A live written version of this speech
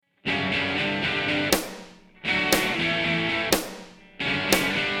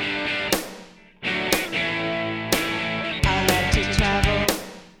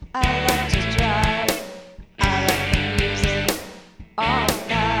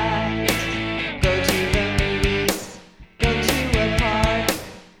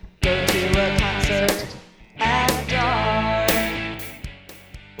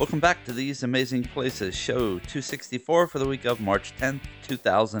Welcome back to These Amazing Places, show 264 for the week of March 10th,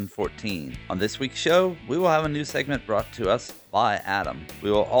 2014. On this week's show, we will have a new segment brought to us by Adam. We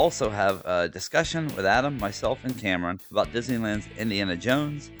will also have a discussion with Adam, myself, and Cameron about Disneyland's Indiana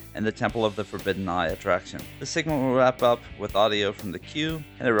Jones and the Temple of the Forbidden Eye attraction. The segment will wrap up with audio from the queue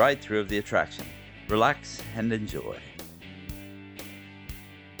and a ride-through of the attraction. Relax and enjoy.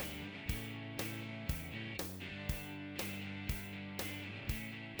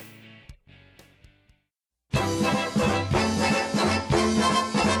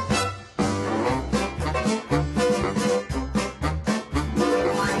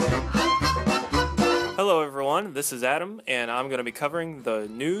 Hello everyone, this is Adam, and I'm going to be covering the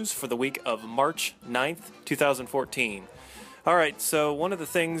news for the week of March 9th, 2014. Alright, so one of the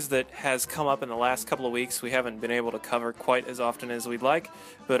things that has come up in the last couple of weeks we haven't been able to cover quite as often as we'd like,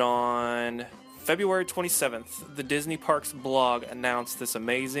 but on February 27th, the Disney Parks blog announced this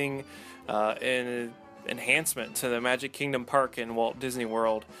amazing enhancement to the Magic Kingdom Park in Walt Disney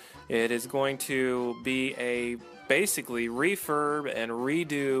World. It is going to be a basically refurb and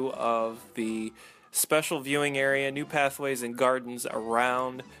redo of the special viewing area, new pathways and gardens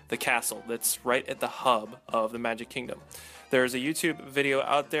around the castle that's right at the hub of the Magic Kingdom. There's a YouTube video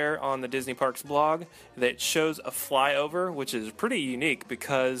out there on the Disney Parks blog that shows a flyover, which is pretty unique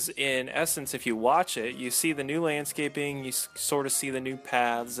because in essence, if you watch it, you see the new landscaping, you sort of see the new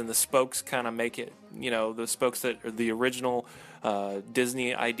paths, and the spokes kind of make it, the spokes that are the original Walt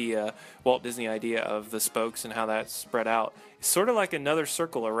Disney idea of the spokes and how that's spread out. It's sort of like another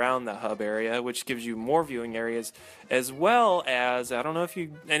circle around the hub area, which gives you more viewing areas, as well as, I don't know if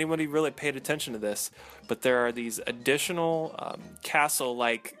anybody really paid attention to this, but there are these additional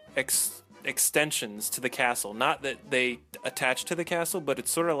castle-like extensions to the castle. Not that they attach to the castle, but it's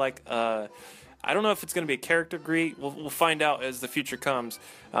sort of like, I don't know if it's going to be a character greet. We'll find out as the future comes.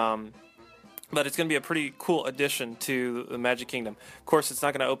 But it's going to be a pretty cool addition to the Magic Kingdom. Of course, it's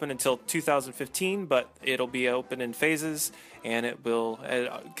not going to open until 2015, but it'll be open in phases, and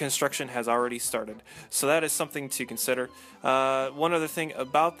construction has already started. So that is something to consider. One other thing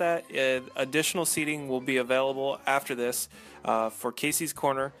about that, additional seating will be available after this for Casey's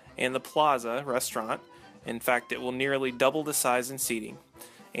Corner and the Plaza restaurant. In fact, it will nearly double the size in seating.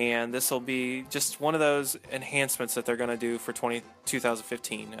 And this will be just one of those enhancements that they're going to do for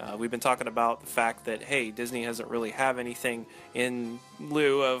 2015. We've been talking about the fact that, hey, Disney doesn't really have anything in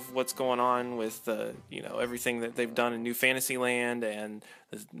lieu of what's going on with everything that they've done in New Fantasyland and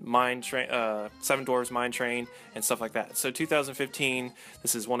the Seven Dwarfs Mine Train and stuff like that. So 2015,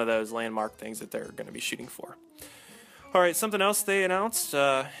 this is one of those landmark things that they're going to be shooting for. Alright, something else they announced,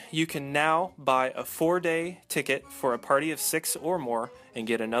 you can now buy a 4-day ticket for a party of 6 or more and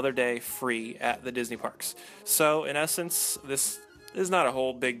get another day free at the Disney parks. So, in essence, this is not a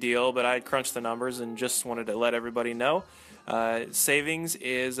whole big deal, but I crunched the numbers and just wanted to let everybody know. Savings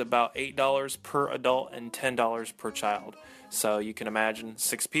is about $8 per adult and $10 per child. So you can imagine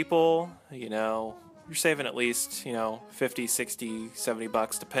 6 people, you're saving at least, 50, 60, 70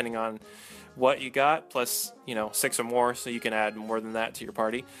 bucks depending on what you got, plus 6 or more, so you can add more than that to your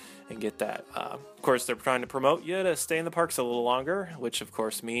party and get that. Of course, they're trying to promote you to stay in the parks a little longer, which of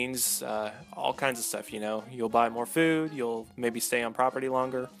course means all kinds of stuff. You'll buy more food, you'll maybe stay on property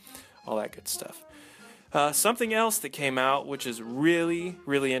longer, all that good stuff. Something else that came out, which is really,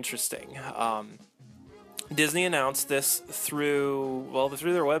 really interesting. Disney announced this through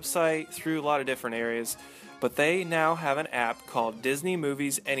their website, through a lot of different areas, but they now have an app called Disney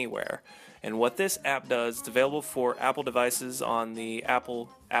Movies Anywhere. And what this app does, it's available for Apple devices on the Apple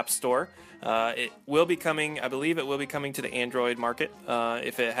App Store. It will be coming, I believe it will be coming to the Android market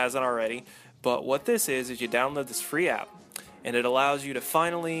if it hasn't already. But what this is you download this free app, and it allows you to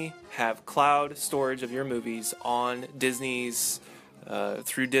finally have cloud storage of your movies on Disney's,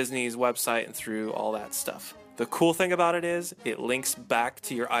 through Disney's website and through all that stuff. The cool thing about it is it links back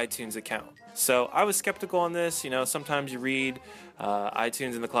to your iTunes account. So I was skeptical on this. Sometimes you read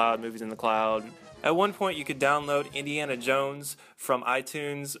iTunes in the cloud, movies in the cloud. At one point you could download Indiana Jones from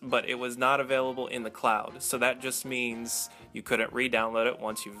iTunes, but it was not available in the cloud. So that just means you couldn't re-download it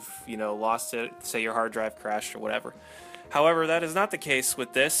once you've lost it, say your hard drive crashed or whatever. However, that is not the case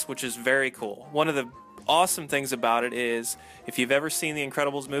with this, which is very cool. One of the awesome things about it is, if you've ever seen the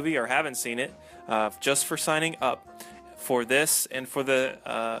Incredibles movie or haven't seen it, just for signing up for this and for the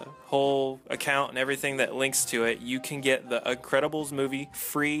whole account and everything that links to it, you can get the Incredibles movie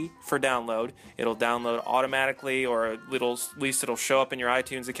free for download. It'll download automatically, or at least it'll show up in your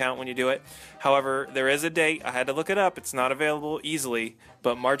iTunes account when you do it. However, there is a date. I had to look it up. It's not available easily,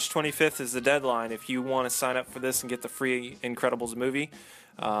 but March 25th is the deadline if you want to sign up for this and get the free Incredibles movie.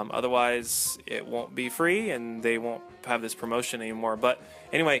 Otherwise, it won't be free, and they won't have this promotion anymore. But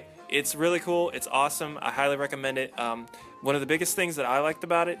anyway, it's really cool. It's awesome. I highly recommend it. One of the biggest things that I liked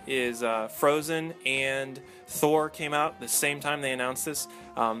about it is Frozen and Thor came out the same time they announced this.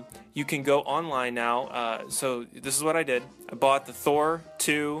 You can go online now. So this is what I did. I bought the Thor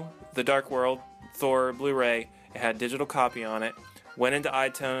 2, The Dark World, Thor Blu-ray. It had digital copy on it. Went into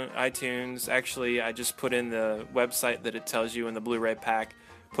iTunes. Actually, I just put in the website that it tells you in the Blu-ray pack.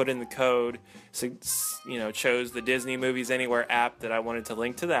 Put in the code, so chose the Disney Movies Anywhere app that I wanted to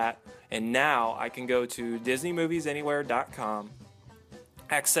link to that, and now I can go to DisneyMoviesAnywhere.com,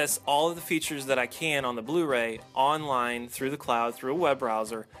 access all of the features that I can on the Blu-ray online through the cloud through a web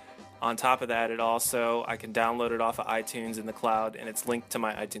browser. On top of that, I can download it off of iTunes in the cloud, and it's linked to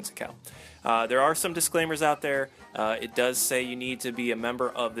my iTunes account. There are some disclaimers out there. It does say you need to be a member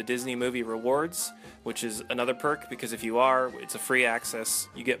of the Disney Movie Rewards, which is another perk, because if you are, it's a free access.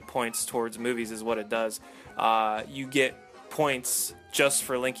 You get points towards movies is what it does. You get points just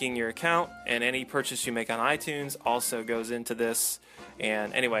for linking your account, and any purchase you make on iTunes also goes into this.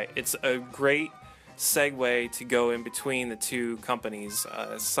 And anyway, it's a great segue to go in between the two companies.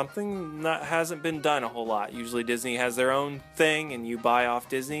 Something that hasn't been done a whole lot. Usually Disney has their own thing and you buy off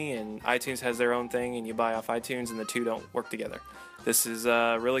Disney, and iTunes has their own thing and you buy off iTunes, and the two don't work together. This is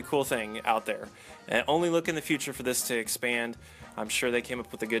a really cool thing out there. And only look in the future for this to expand. I'm sure they came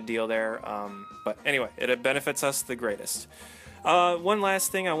up with a good deal there. But anyway, it benefits us the greatest. One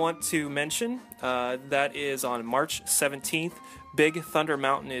last thing I want to mention, that is on March 17th, Big Thunder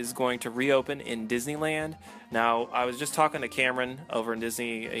Mountain is going to reopen in Disneyland. Now, I was just talking to Cameron over in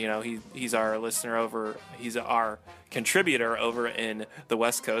Disney. He's our listener he's our contributor over in the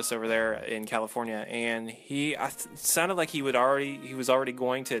West Coast over there in California, and it sounded like he was already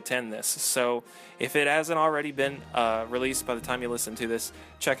going to attend this. So if it hasn't already been released by the time you listen to this,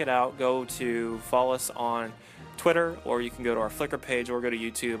 check it out. Follow us on Twitter, or you can go to our Flickr page or go to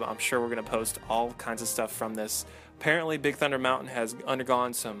YouTube. I'm sure we're going to post all kinds of stuff from this. Apparently, Big Thunder Mountain has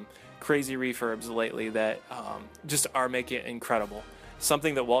undergone some crazy refurbs lately that just are making it incredible.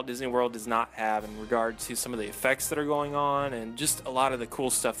 Something that Walt Disney World does not have in regard to some of the effects that are going on and just a lot of the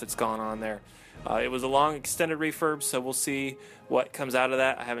cool stuff that's gone on there. It was a long, extended refurb, so we'll see what comes out of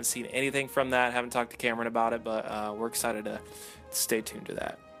that. I haven't seen anything from that. I haven't talked to Cameron about it, but we're excited to stay tuned to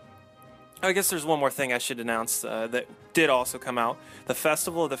that. I guess there's one more thing I should announce that did also come out. The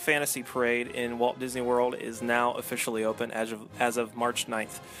Festival of the Fantasy Parade in Walt Disney World is now officially open as of March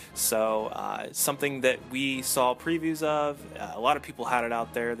 9th. So something that we saw previews of. A lot of people had it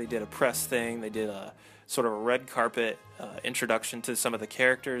out there. They did a press thing. They did a sort of a red carpet introduction to some of the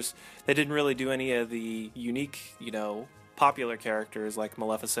characters. They didn't really do any of the unique, popular characters like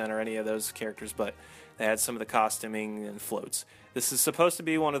Maleficent or any of those characters, but they had some of the costuming and floats. This is supposed to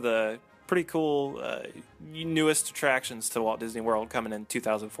be one of the pretty cool newest attractions to Walt Disney World coming in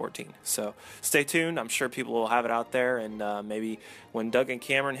 2014. So stay tuned. I'm sure people will have it out there, and maybe when Doug and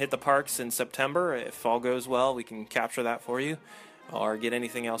Cameron hit the parks in September, if all goes well, we can capture that for you or get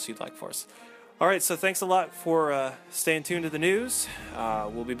anything else you'd like for us. All right, so thanks a lot for staying tuned to the news.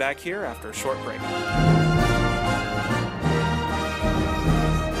 We'll be back here after a short break.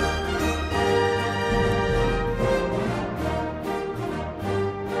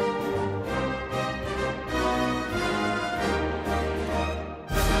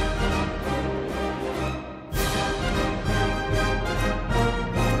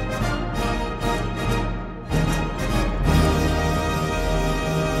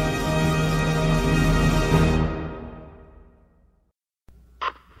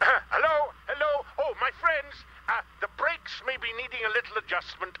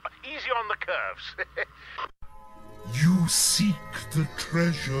 Easy on the curves. You seek the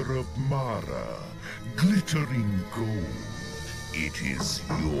treasure of Mara, glittering gold. It is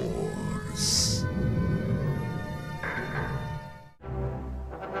yours.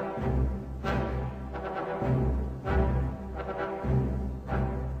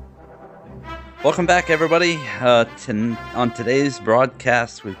 Welcome back, everybody. On today's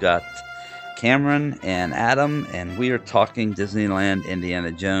broadcast, we've got Cameron and Adam, and we are talking Disneyland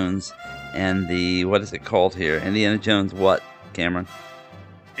Indiana Jones and what is it called here? Indiana Jones what, Cameron?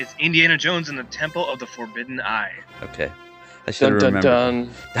 It's Indiana Jones and the Temple of the Forbidden Eye. Okay. I should have remembered. Dun.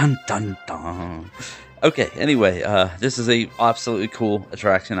 Dun, dun, dun. Okay, anyway, this is a absolutely cool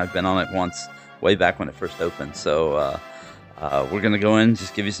attraction. I've been on it once, way back when it first opened, so we're going to go in,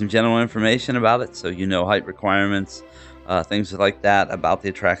 just give you some general information about it, so you know height requirements, things like that about the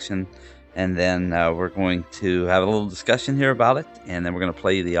attraction. And then we're going to have a little discussion here about it, and then we're going to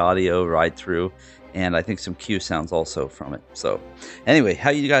play the audio ride through, and I think some Q sounds also from it. So, anyway, how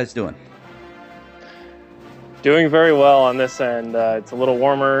you guys doing? Doing very well on this end. It's a little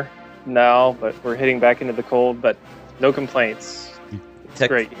warmer now, but we're hitting back into the cold, but no complaints. It's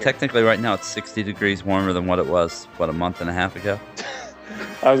great here. Technically, right now, it's 60 degrees warmer than what it was, a month and a half ago?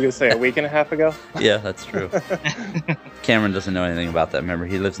 I was going to say a week and a half ago. Yeah, that's true. Cameron doesn't know anything about that. Remember,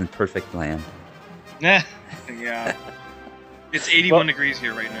 he lives in perfect land. Yeah. It's 81 degrees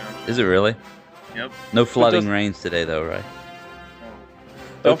here right now. Is it really? Yep. No flooding rains today, though, right?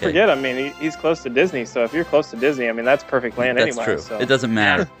 Don't forget, I mean, he's close to Disney, so if you're close to Disney, I mean, that's perfect land anyway. That's true. So. It doesn't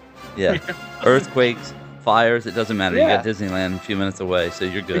matter. Yeah. Earthquakes, fires, it doesn't matter. Yeah. You got Disneyland a few minutes away, so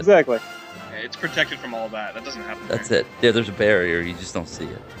you're good. Exactly. It's protected from all that. That doesn't happen. That's it. Yeah, there's a barrier. You just don't see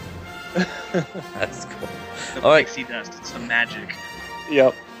it. That's cool. The All right. pixie dust. It's some magic.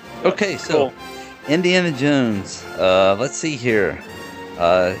 Yep. Okay, so Indiana Jones. Let's see here.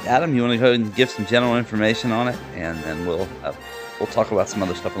 Adam, you want to go ahead and give some general information on it, and then we'll talk about some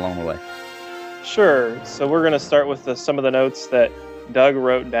other stuff along the way. Sure. So we're going to start with some of the notes that Doug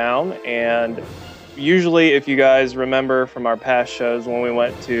wrote down. And usually, if you guys remember from our past shows when we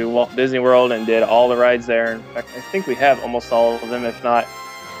went to Walt Disney World and did all the rides there, in fact, I think we have almost all of them. If not,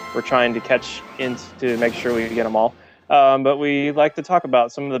 we're trying to catch in to make sure we get them all. But we like to talk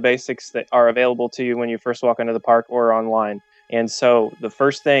about some of the basics that are available to you when you first walk into the park or online. And so the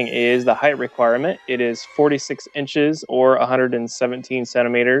first thing is the height requirement. It is 46 inches or 117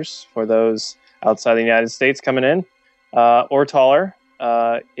 centimeters for those outside the United States coming in or taller.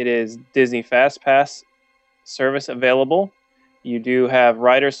 It is Disney Fast Pass service available. You do have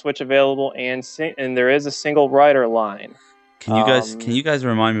rider switch available, and there is a single rider line. Can you guys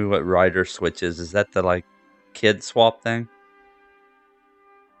remind me what rider switch is? Is that the kid swap thing?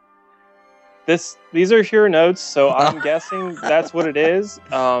 These are your notes, so I'm guessing that's what it is.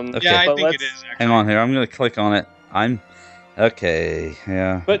 Okay. Yeah, I think it is. Actually. Hang on here. I'm going to click on it. Okay.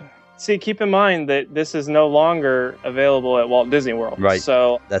 Yeah. But see, keep in mind that this is no longer available at Walt Disney World. Right.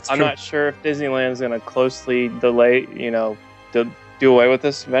 So That's I'm true. not sure if Disneyland is going to closely delay, to do away with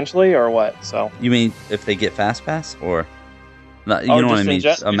this eventually or what. So You mean if they get Fast Pass or? No, you know what I mean?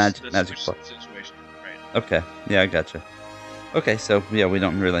 A magic switch situation, right? Okay. Yeah, I gotcha. Okay, so yeah, we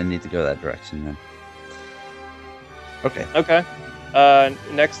don't really need to go that direction then. Okay. Okay.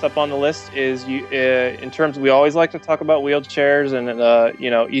 Next up on the list is in terms we always like to talk about wheelchairs and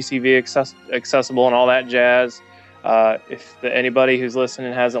ECV accessible and all that jazz. If anybody who's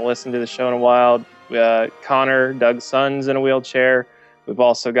listening hasn't listened to the show in a while, Connor, Doug's son's in a wheelchair. We've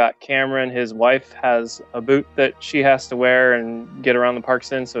also got Cameron. His wife has a boot that she has to wear and get around the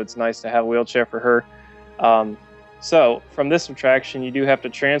parks in, so it's nice to have a wheelchair for her. So from this attraction, you do have to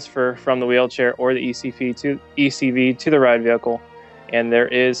transfer from the wheelchair or the ECV to the ride vehicle, and there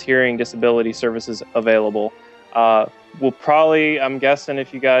is hearing disability services available. We'll probably, I'm guessing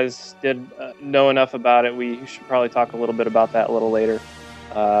if you guys did know enough about it, we should probably talk a little bit about that a little later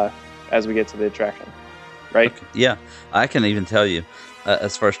as we get to the attraction, right? Okay. Yeah, I can even tell you,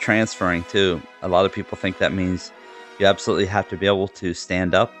 as far as transferring too, a lot of people think that means you absolutely have to be able to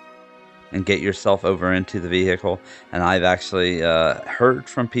stand up and get yourself over into the vehicle. And I've actually heard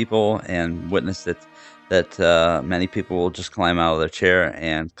from people and witnessed it that many people will just climb out of their chair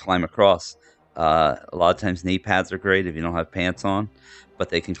and climb across. A lot of times knee pads are great if you don't have pants on, but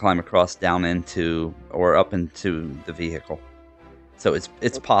they can climb across down into or up into the vehicle. So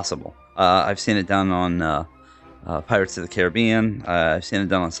it's possible. I've seen it done on Pirates of the Caribbean. I've seen it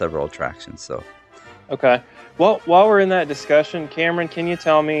done on several attractions. So, okay. Well, while we're in that discussion, Cameron, can you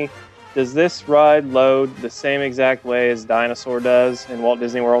tell me, does this ride load the same exact way as Dinosaur does in Walt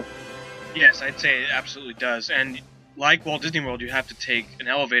Disney World? Yes, I'd say it absolutely does. And like Walt Disney World, you have to take an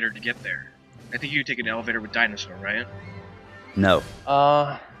elevator to get there. I think you take an elevator with Dinosaur, right? no.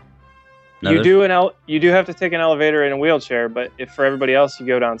 You do have to take an elevator in a wheelchair, but if for everybody else, you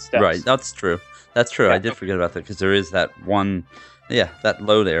go down steps. Right, that's true. That's true. Yeah. I did forget about that because there is that one, that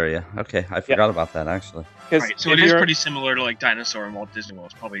load area. Okay, I forgot about that actually. Right, so it is pretty similar to like Dinosaur and Walt Disney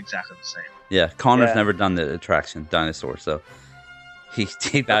World. It's probably exactly the same. Yeah, Connor's never done the attraction Dinosaur, so he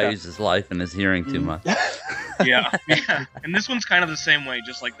values his life and his hearing too much. Yeah. And this one's kind of the same way,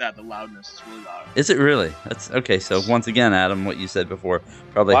 just like that. The loudness is really loud. Is it really? That's okay. So once again, Adam, what you said before,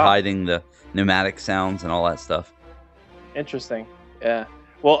 probably hiding the pneumatic sounds and all that stuff. Interesting. Yeah.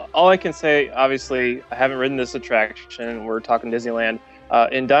 Well, all I can say, obviously, I haven't ridden this attraction. We're talking Disneyland.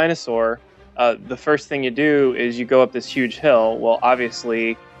 In Dinosaur, the first thing you do is you go up this huge hill. Well,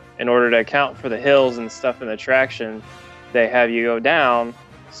 obviously, in order to account for the hills and stuff in the attraction, they have you go down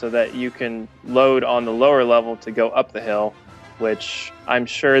so that you can load on the lower level to go up the hill. which I'm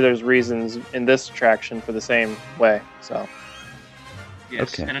sure there's reasons in this attraction for the same way. So.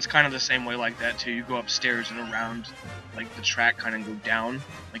 Yes, Okay. and it's kind of the same way like that too. You go upstairs and around, like the track kind of go down,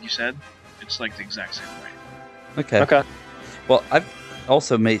 like you said. It's like the exact same way. Okay. Well, I've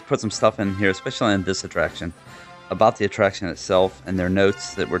also put some stuff in here, especially in this attraction, about the attraction itself and their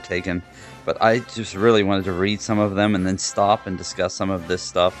notes that were taken. But I just really wanted to read some of them and then stop and discuss some of this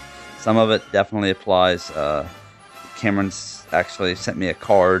stuff. Some of it definitely applies. Cameron's actually sent me a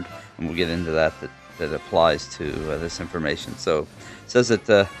card, and we'll get into that applies to this information. So it says that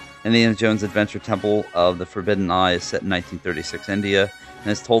the Indiana Jones Adventure Temple of the Forbidden Eye is set in 1936 India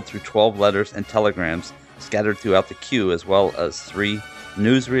and is told through 12 letters and telegrams scattered throughout the queue, as well as 3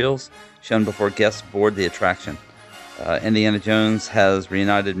 newsreels shown before guests board the attraction. Indiana Jones has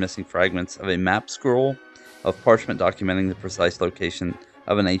reunited missing fragments of a map scroll of parchment documenting the precise location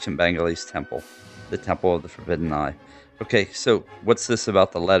of an ancient Bengalese temple, the Temple of the Forbidden Eye. Okay, so what's this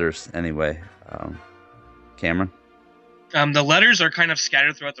about the letters anyway, Cameron? The letters are kind of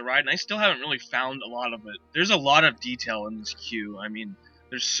scattered throughout the ride, and I still haven't really found a lot of it. There's a lot of detail in this queue. I mean,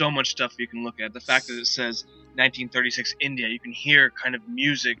 there's so much stuff you can look at. The fact that it says 1936 India, you can hear kind of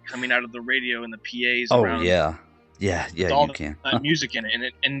music coming out of the radio and the PAs around. Oh, yeah. Yeah, all you can. Music in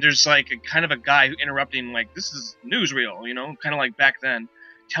it, and there's like a kind of a guy who interrupting, like, this is newsreel, you know, kind of like back then,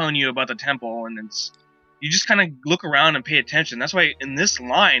 telling you about the temple, and you just kind of look around and pay attention. That's why in this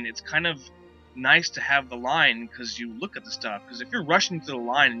line, it's kind of nice to have the line, because you look at the stuff. Because if you're rushing through the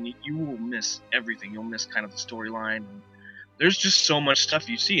line, and you will miss everything. You'll miss kind of the storyline. There's just so much stuff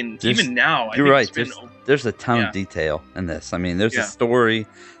you see, and even now, you're right. There's a ton of detail in this. I mean, there's a story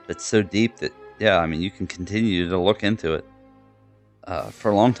that's so deep that, I mean, you can continue to look into it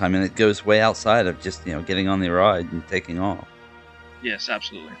for a long time, and it goes way outside of just, getting on the ride and taking off. Yes,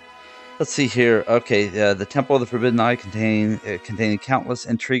 absolutely. Let's see here. Okay, the Temple of the Forbidden Eye containing countless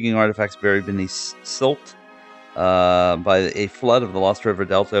intriguing artifacts buried beneath silt by a flood of the Lost River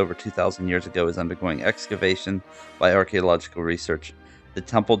Delta over 2,000 years ago is undergoing excavation by archaeological research. The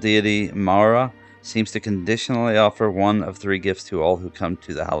temple deity Mara seems to conditionally offer one of 3 gifts to all who come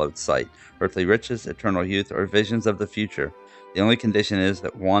to the hallowed site: earthly riches, eternal youth, or visions of the future. The only condition is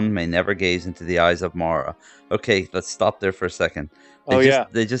that one may never gaze into the eyes of Mara. Okay, let's stop there for a second.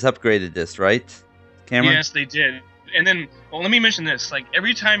 They just upgraded this, right, Cameron? Yes, they did. And then, well, let me mention this. Like,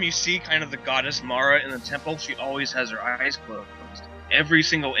 every time you see kind of the goddess Mara in the temple, she always has her eyes closed. Every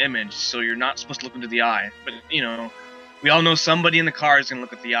single image, so you're not supposed to look into the eye. But, we all know somebody in the car is going to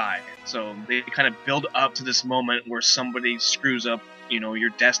look at the eye. So they kind of build up to this moment where somebody screws up, your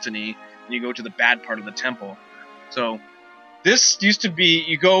destiny, and you go to the bad part of the temple. So this used to be,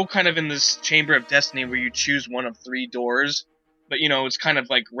 you go kind of in this chamber of destiny where you choose one of 3 doors. But, it's kind of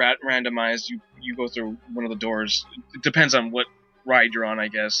like randomized. You go through one of the doors. It depends on what ride you're on, I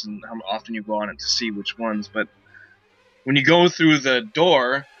guess, and how often you go on it to see which ones. But when you go through the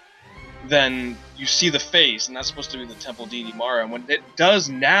door, then you see the face, and that's supposed to be the temple deity Mara. And when it does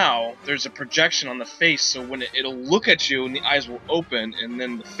now, there's a projection on the face, so when it'll look at you, and the eyes will open, and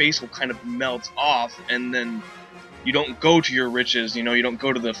then the face will kind of melt off, and then you don't go to your riches, you don't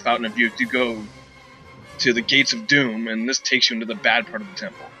go to the Fountain of Youth, you go to the Gates of Doom, and this takes you into the bad part of the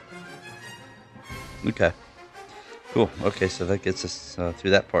temple. Okay. Cool. Okay, so that gets us through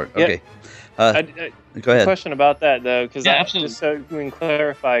that part. Yeah. Okay. Go ahead. Question about that, though, because absolutely. Just so we can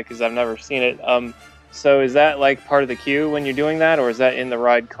clarify, because I've never seen it. So is that like part of the queue when you're doing that, or is that in the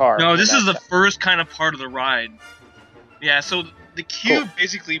ride car? No, this is the first kind of part of the ride. Yeah, so the queue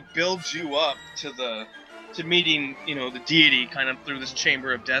basically builds you up to meeting, the deity kind of through this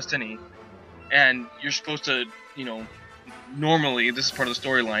chamber of destiny. And you're supposed to, normally, this is part of the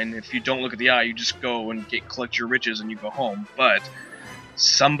storyline, if you don't look at the eye, you just go and collect your riches and you go home. But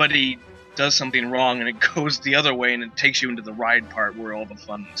somebody does something wrong and it goes the other way and it takes you into the ride part where all the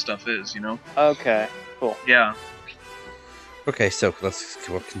fun stuff is, Okay, cool. Yeah. Okay, so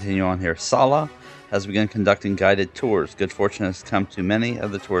we'll continue on here. Sala has begun conducting guided tours. Good fortune has come to many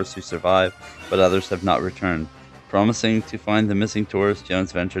of the tourists who survive, but others have not returned. Promising to find the missing tourist,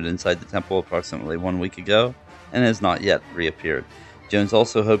 Jones ventured inside the temple approximately 1 week ago and has not yet reappeared. Jones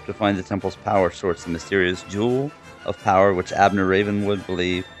also hoped to find the temple's power source, the mysterious jewel of power which Abner Ravenwood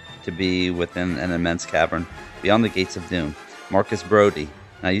believed to be within an immense cavern beyond the Gates of Doom. Marcus Brody.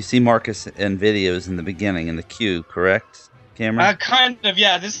 Now, you see Marcus in videos in the beginning in the queue, correct, Cameron? Kind of,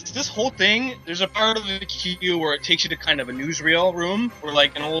 yeah. This whole thing, there's a part of the queue where it takes you to kind of a newsreel room where,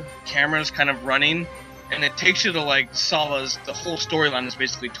 like, an old camera's kind of running. And it takes you to, like, Sala's, the whole storyline is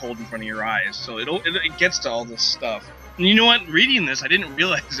basically told in front of your eyes. So it gets to all this stuff. And you know what? Reading this, I didn't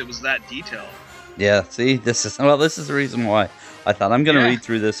realize it was that detailed. Yeah, see, this is the reason why I thought I'm going to Yeah. read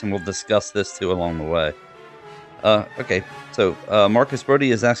through this and we'll discuss this too along the way. Okay, so Marcus Brody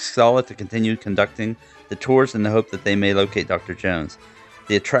has asked Scala to continue conducting the tours in the hope that they may locate Dr. Jones.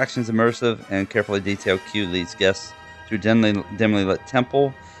 The attraction's immersive and carefully detailed queue leads guests through dimly lit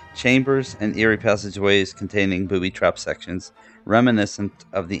temple, chambers, and eerie passageways containing booby trap sections reminiscent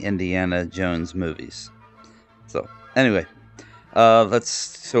of the Indiana Jones movies. So, anyway,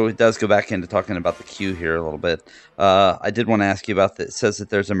 so it does go back into talking about the queue here a little bit. I did want to ask you about that. It says that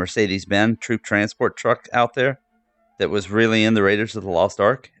there's a Mercedes-Benz troop transport truck out there that was really in the Raiders of the Lost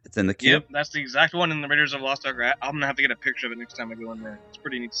Ark. It's in the queue. Yep, that's the exact one in the Raiders of the Lost Ark. I'm gonna have to get a picture of it next time I go in there. It's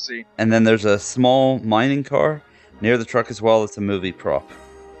pretty neat to see. And then there's a small mining car near the truck as well. It's a movie prop.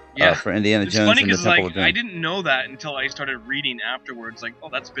 Yeah, for Indiana it's Jones funny and the because Temple of Doom. I didn't know that until I started reading afterwards. Like, oh,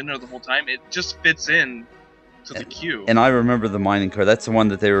 that's been there the whole time. It just fits in to the queue. And I remember the mining car. That's the one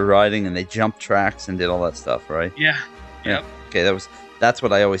that they were riding, and they jumped tracks and did all that stuff, right? Yeah. Yep. Okay, that's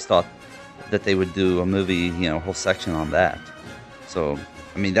what I always thought, that they would do a movie, a whole section on that. So,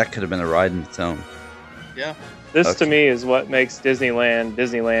 I mean, that could have been a ride in its own. Yeah. This to me is what makes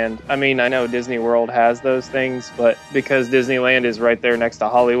Disneyland. I mean, I know Disney World has those things, but because Disneyland is right there next to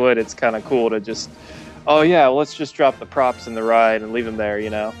Hollywood, it's kind of cool to just, oh yeah, well, let's just drop the props in the ride and leave them there,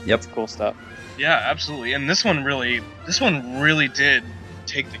 Yep. It's cool stuff. Yeah, absolutely. And this one really did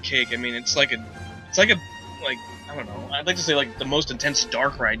take the cake. I mean, it's like I don't know. I'd like to say like the most intense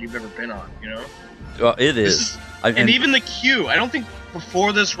dark ride you've ever been on. Well, it is. And even the queue. I don't think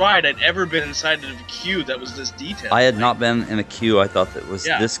before this ride I'd ever been inside of a queue that was this detailed. I had not been in a queue I thought that was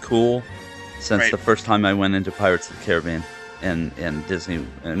this cool since the first time I went into Pirates of the Caribbean and Disney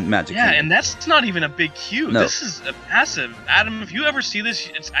and Magic Kingdom. And that's not even a big queue. No. This is a massive. Adam, if you ever see this,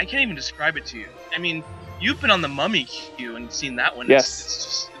 I can't even describe it to you. I mean, you've been on the Mummy queue and seen that one.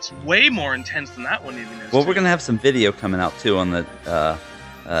 Yes. It's way more intense than that one even is. Well, we're going to have some video coming out, too, on the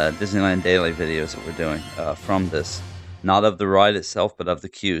Disneyland Daily videos that we're doing from this. Not of the ride itself, but of the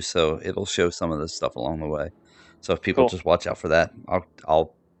queue. So it'll show some of this stuff along the way. So if people just watch out for that,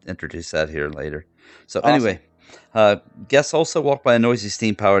 I'll introduce that here later. So anyway, guests also walk by a noisy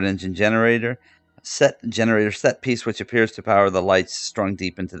steam-powered engine generator set piece, which appears to power the lights strung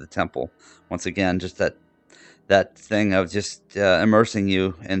deep into the temple. Once again, just that thing of just immersing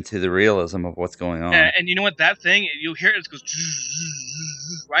you into the realism of what's going on. And you know what? That thing, you'll hear it goes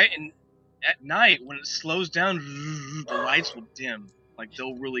right, and at night when it slows down, the lights will dim. Like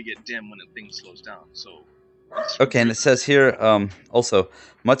they'll really get dim when the thing slows down. So. Okay, and it says here also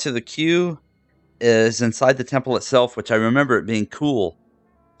much of the queue is inside the temple itself, which I remember it being cool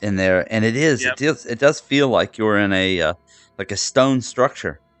in there, and it is. Yep. It does feel like you're in a stone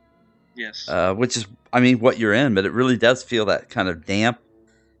structure. Yes. Which is, I mean, what you're in, but it really does feel that kind of damp,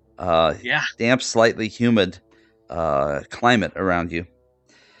 slightly humid climate around you.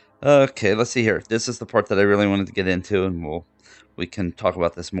 Okay, let's see here. This is the part that I really wanted to get into, and we can talk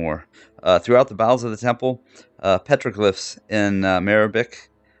about this more. Throughout the bowels of the temple, petroglyphs in Arabic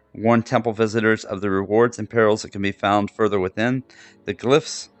warn temple visitors of the rewards and perils that can be found further within. The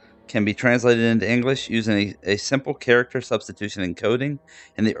glyphs can be translated into English using a simple character substitution encoding.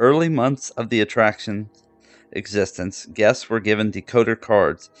 In the early months of the attraction's existence, guests were given decoder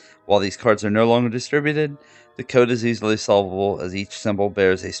cards. While these cards are no longer distributed, the code is easily solvable as each symbol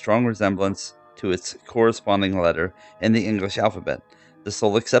bears a strong resemblance to its corresponding letter in the English alphabet. The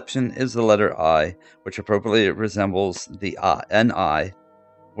sole exception is the letter I, which appropriately resembles an I,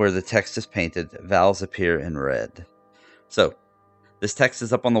 where the text is painted. Vowels appear in red. So, this text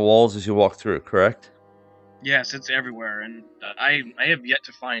is up on the walls as you walk through, correct? Yes, it's everywhere, and I have yet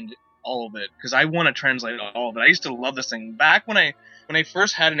to find all of it because I want to translate all of it. I used to love this thing back when I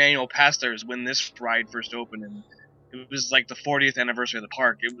first had an annual pass. There was when this ride first opened, and it was like the 40th anniversary of the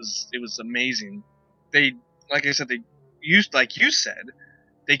park. It was amazing. They, like I said, they used, like you said,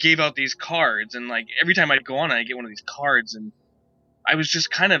 they gave out these cards, and like every time I'd go on, I'd get one of these cards, and I was just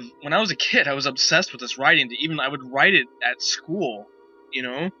kind of, when I was a kid, I was obsessed with this writing. I would write it at school,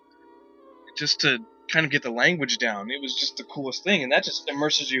 just to kind of get the language down. It was just the coolest thing, and that just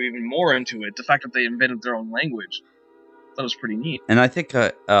immerses you even more into it. The fact that they invented their own language, that was pretty neat. And I think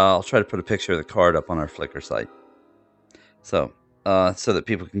I'll try to put a picture of the card up on our Flickr site, so that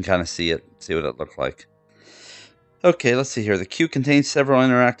people can kind of see what it looked like. Okay, let's see here. The queue contains several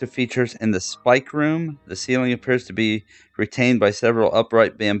interactive features. In the spike room, the ceiling appears to be retained by several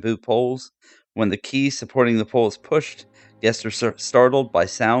upright bamboo poles. When the key supporting the pole is pushed, guests are startled by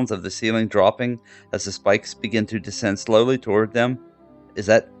sounds of the ceiling dropping as the spikes begin to descend slowly toward them. Does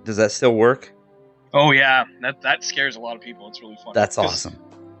that still work? Oh yeah, that scares a lot of people. It's really fun. That's awesome.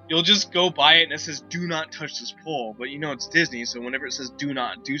 you'll just go by it and it says "Do not touch this pole," but you know it's Disney, so whenever it says "Do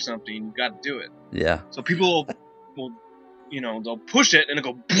not do something," you got to do it. Yeah. So people will, they'll push it and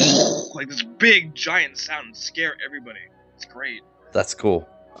it'll go like this big giant sound and scare everybody. It's great. That's cool.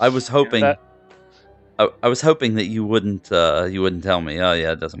 I was hoping. I was hoping that you wouldn't tell me. Oh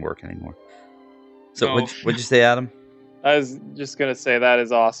yeah, it doesn't work anymore. So No. what'd you say, Adam? I was just gonna say that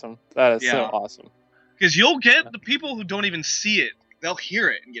is awesome. That is so awesome. Because you'll get the people who don't even see it. They'll hear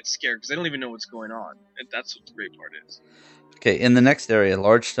it and get scared because they don't even know what's going on. And that's what the great part is. Okay, in the next area,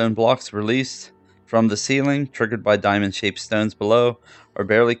 large stone blocks released from the ceiling, triggered by diamond-shaped stones below, are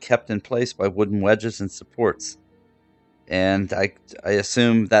barely kept in place by wooden wedges and supports. And I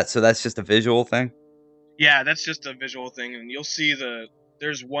assume that's just a visual thing? Yeah, that's just a visual thing. And you'll see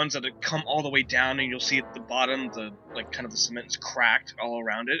there's ones that come all the way down, and you'll see at the bottom, the cement is cracked all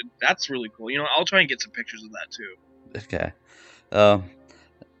around it. That's really cool. I'll try and get some pictures of that too. Okay.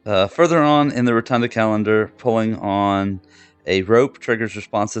 Further on in the Rotunda calendar, pulling on a rope triggers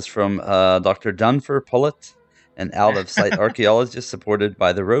responses from Dr. Dunfer Pullet, an out-of-sight archaeologist supported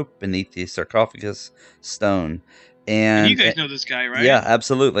by the rope beneath the sarcophagus stone. And you guys know this guy, right? Yeah,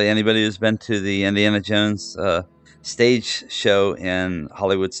 absolutely. Anybody who's been to the Indiana Jones stage show in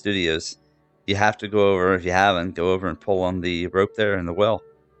Hollywood Studios, you have to go over, if you haven't, go over and pull on the rope there in the well.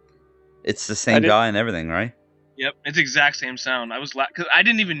 It's the same guy and everything, right? Yep, it's the exact same sound. I was because I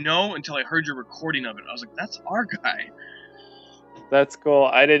didn't even know until I heard your recording of it. I was like, "That's our guy." That's cool.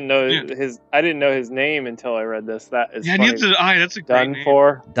 I didn't know his name until I read this. That is funny. That's a great name.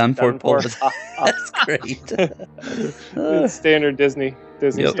 Dunfor Pullet. That's great. It's standard Disney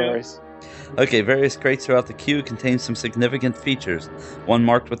stories. Okay, various crates throughout the queue contain some significant features. One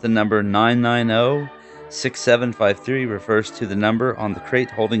marked with the number 990-6753 refers to the number on the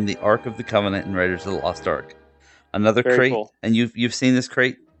crate holding the Ark of the Covenant in Raiders of the Lost Ark. Another Very crate, cool. and you've seen this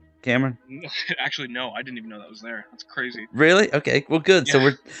crate, Cameron? Actually, no, I didn't even know that was there. That's crazy. Really? Okay, well, good. Yeah.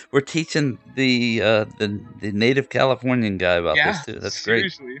 So we're teaching the native Californian guy about this too. That's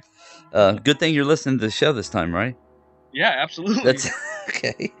seriously. great. Good thing you're listening to the show this time, right? Yeah, absolutely. That's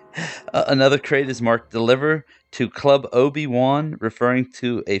okay. Another crate is marked "Deliver to Club Obi-Wan," referring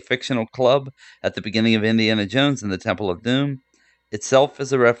to a fictional club at the beginning of Indiana Jones and the Temple of Doom. Itself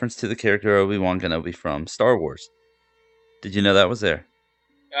is a reference to the character Obi-Wan Kenobi from Star Wars. Did you know that was there?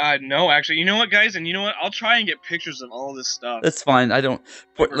 No, actually. You know what, guys? And you know what? I'll try and get pictures of all this stuff. That's fine.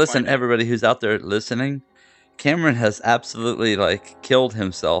 Listen, everybody who's out there listening, Cameron has absolutely killed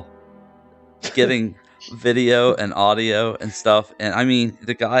himself getting video and audio and stuff. And I mean,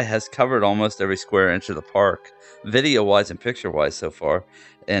 the guy has covered almost every square inch of the park, video-wise and picture-wise so far.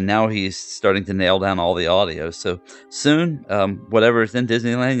 And now he's starting to nail down all the audio. So soon, whatever is in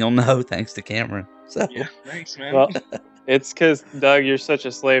Disneyland, you'll know thanks to Cameron. So yeah, thanks, man. Well, it's because Doug, you're such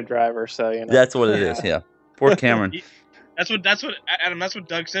a slave driver, so that's what it is. Yeah, poor Cameron. That's what Adam. That's what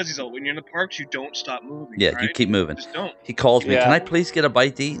Doug says. He's like, when you're in the parks, you don't stop moving. Yeah, right? you keep moving. Just don't. He calls me. Yeah. Can I please get a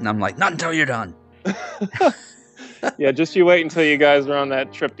bite to eat? And I'm like, not until you're done. Yeah, just you wait until you guys are on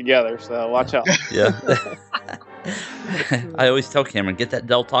that trip together. So watch out. Yeah. I always tell Cameron, get that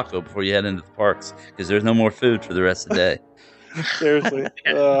Del Taco before you head into the parks, because there's no more food for the rest of the day. Seriously.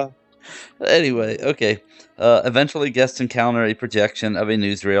 Anyway, okay. Eventually, guests encounter a projection of a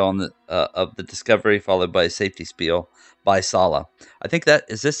newsreel of the Discovery, followed by a safety spiel by Sala. I think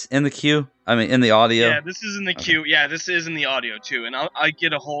is this in the queue? I mean, in the audio? Yeah, this is in the queue. Yeah, this is in the audio too. And I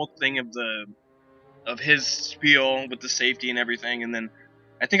get a whole thing of his spiel with the safety and everything, and then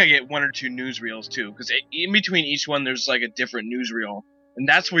I think I get one or two newsreels too, because in between each one there's a different newsreel, and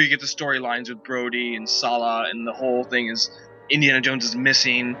that's where you get the storylines with Brody and Sala, and the whole thing is Indiana Jones is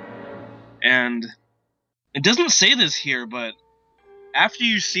missing. And it doesn't say this here, but after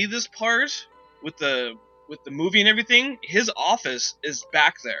you see this part with the movie and everything, his office is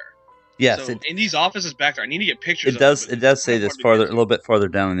back there. Yes, so Indy's office is back there. I need to get pictures. It does say this a little bit farther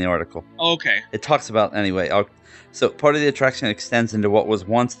down in the article. Oh, okay. It talks about so part of the attraction extends into what was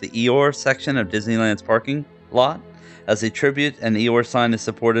once the Eeyore section of Disneyland's parking lot. As a tribute, an Eeyore sign is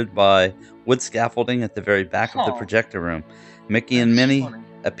supported by wood scaffolding at the very back of the projector room. Mickey and Minnie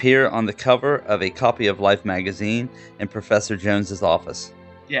appear on the cover of a copy of Life magazine in Professor Jones's office.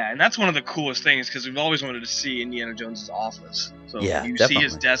 Yeah, and that's one of the coolest things, because we've always wanted to see Indiana Jones's office. So yeah, you definitely see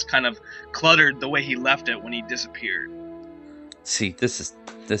his desk kind of cluttered the way he left it when he disappeared. See, this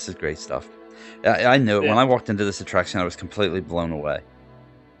is great stuff. I knew it. Yeah. When I walked into this attraction, I was completely blown away.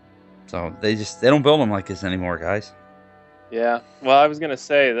 So they don't build them like this anymore, guys. Yeah. Well, I was going to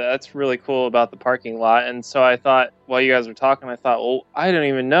say that's really cool about the parking lot. And so I thought, while you guys were talking, I thought, well, I don't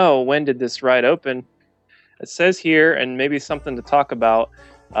even know, when did this ride open? It says here, and maybe something to talk about,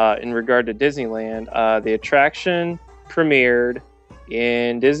 in regard to Disneyland. The attraction premiered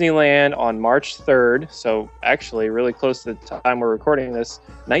in Disneyland on March 3rd, so actually really close to the time we're recording this,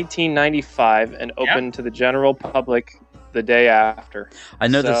 1995, and opened to the general public the day after. I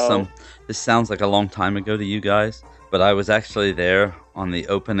know this sounds like a long time ago to you guys, but I was actually there on the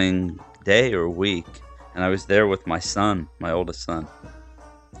opening day or week, and I was there with my son, my oldest son.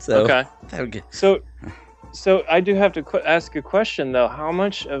 So, okay. So I do have to ask a question though. How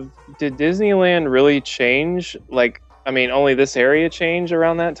much did Disneyland really change? Like, I mean, only this area changed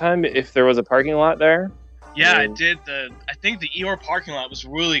around that time. If there was a parking lot there. Yeah, it did. I think the Eeyore parking lot was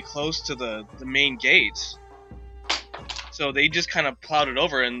really close to the main gates, so they just kind of plowed it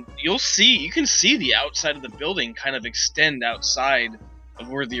over, and you can see the outside of the building kind of extend outside of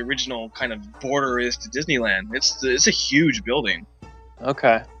where the original kind of border is to Disneyland. It's a huge building.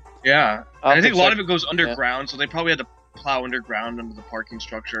 Okay. Yeah, and I think a lot of it goes underground, so they probably had to plow underground under the parking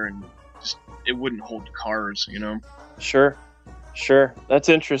structure, and just it wouldn't hold cars, you know. Sure. That's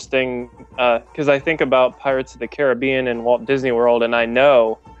interesting, because I think about Pirates of the Caribbean and Walt Disney World, and I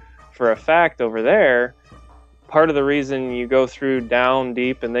know for a fact over there, part of the reason you go through down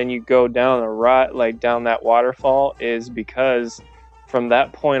deep and then you go down down that waterfall is because from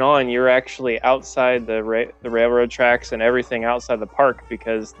that point on, you're actually outside the railroad tracks and everything outside the park,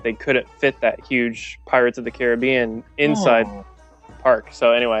 because they couldn't fit that huge Pirates of the Caribbean inside the park.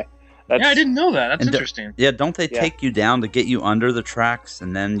 So anyway, I didn't know that. That's interesting. Don't they take you down to get you under the tracks,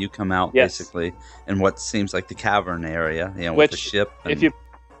 and then you come out basically in what seems like the cavern area, with the ship? If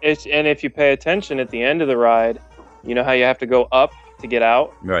you pay attention at the end of the ride, you know how you have to go up to get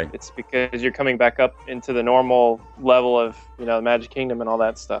out? Right. It's because you're coming back up into the normal level of, the Magic Kingdom and all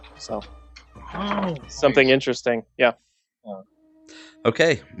that stuff. So something interesting. Yeah.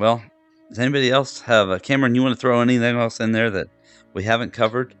 Okay. Well, does anybody else have Cameron, you want to throw anything else in there that we haven't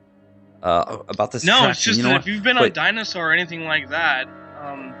covered about this? No, it's just that if you've been on Dinosaur or anything like that,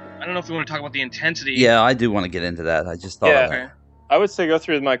 I don't know if you want to talk about the intensity. Yeah, I do want to get into that. I just thought of that. I would say go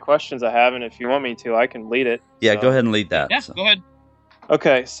through my questions I have, and if you want me to, I can lead it. Yeah, go ahead and lead that. Yeah, go ahead.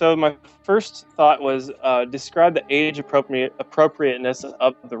 Okay, so my first thought was describe the age appropriateness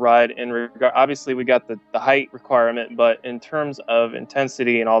of the ride in regard. Obviously, we got the height requirement, but in terms of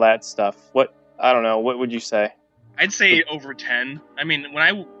intensity and all that stuff, what would you say? I'd say over 10. I mean, when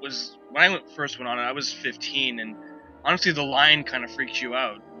I first went on it, I was 15, and honestly, the line kind of freaks you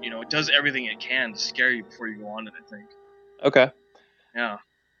out. It does everything it can to scare you before you go on it, I think. Okay. Yeah.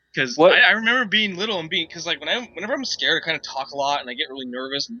 Because I remember being little and because whenever I'm scared, I kind of talk a lot and I get really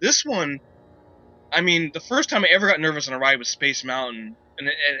nervous. This one, I mean, the first time I ever got nervous on a ride was Space Mountain, and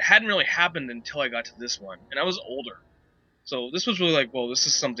it hadn't really happened until I got to this one, and I was older. So this was really like, well, this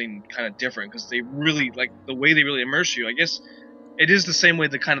is something kind of different, because they really, like, the way they really immerse you. I guess it is the same way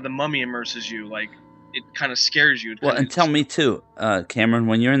that kind of the Mummy immerses you, like, it kind of scares you. Well, and tell me too, Cameron,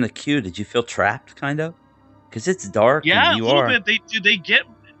 when you're in the queue, did you feel trapped, kind of? Because it's dark. Yeah, and a little bit. They get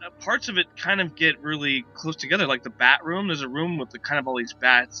parts of it kind of get really close together, like the bat room. There's a room with kind of all these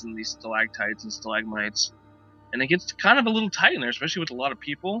bats and these stalactites and stalagmites, and it gets kind of a little tight in there, especially with a lot of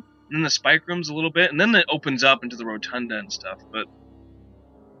people. And then the spike room's a little bit, and then it opens up into the rotunda and stuff. But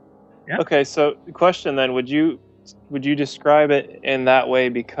yeah. Okay, so the question then: would you describe it in that way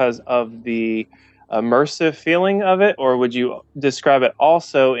because of the immersive feeling of it, or would you describe it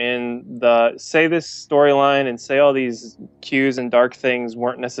also in this storyline and say all these cues and dark things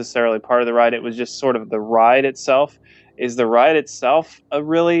weren't necessarily part of the ride, it was just sort of the ride itself? Is the ride itself a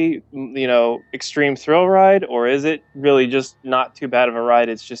really extreme thrill ride, or is it really just not too bad of a ride?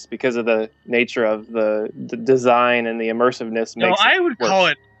 It's just because of the nature of the design and the immersiveness. I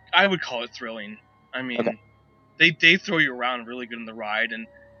would call it thrilling. I mean, they throw you around really good in the ride, and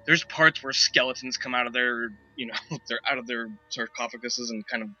there's parts where skeletons come out of their, they're out of their sarcophaguses and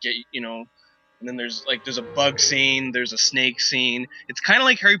kind of get, and then there's a bug scene, there's a snake scene. It's kind of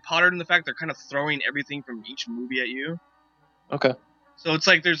like Harry Potter in the fact they're kind of throwing everything from each movie at you. Okay. So it's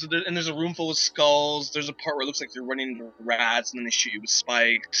like there's a room full of skulls. There's a part where it looks like you're running into rats, and then they shoot you with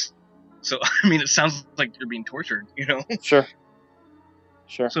spikes. So I mean, it sounds like you're being tortured,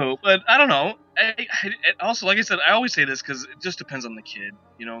 Sure. So, but I don't know. Also, like I said, I always say this because it just depends on the kid.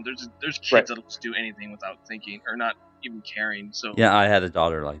 There's kids that'll just do anything without thinking or not even caring. So yeah, I had a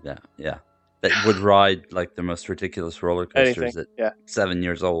daughter like that. Yeah, that would ride like the most ridiculous roller coasters at 7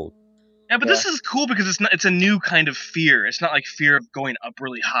 years old. Yeah, but this is cool because it's a new kind of fear. It's not like fear of going up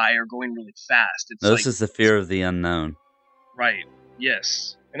really high or going really fast. This is the fear of the unknown. Right.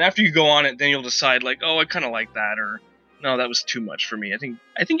 Yes. And after you go on it, then you'll decide like, oh, I kind of like that, or no, that was too much for me. I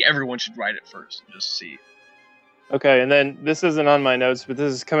think everyone should ride it first and just see. Okay, and then this isn't on my notes, but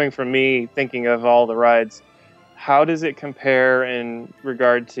this is coming from me thinking of all the rides. How does it compare in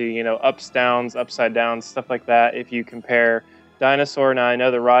regard to, ups, downs, upside down, stuff like that? If you compare Dinosaur, now I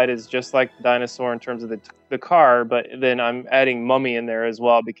know the ride is just like the Dinosaur in terms of the car, but then I'm adding Mummy in there as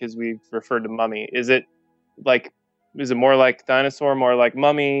well because we've referred to Mummy. Is it more like Dinosaur, more like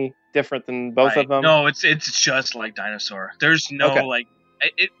Mummy, different than both of them? No, it's just like Dinosaur. There's no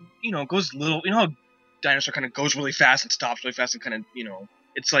it goes little. You know how Dinosaur kind of goes really fast and stops really fast and kind of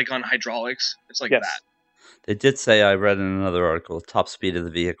it's like on hydraulics. It's like that. They did say, I read in another article, top speed of the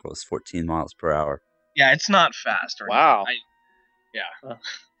vehicle is 14 miles per hour. Yeah, it's not fast. Wow. Yeah.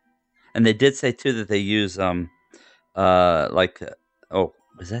 And they did say too that they use was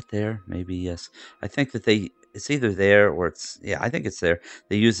that there? Maybe yes. I think that it's either there or I think it's there.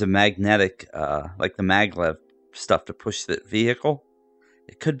 They use the magnetic like the maglev stuff to push the vehicle.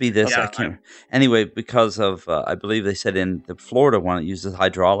 It could be this. I can't. Anyway, because of I believe they said in the Florida one it uses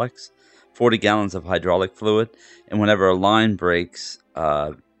hydraulics, 40 gallons of hydraulic fluid, and whenever a line breaks,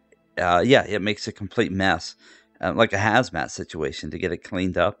 it makes a complete mess. Like a hazmat situation to get it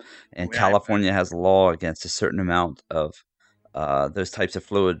cleaned up. And California has a law against a certain amount of those types of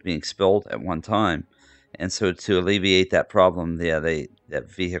fluid being spilled at one time. And so to alleviate that problem, that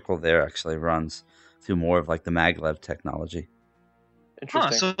vehicle there actually runs through more of like the maglev technology.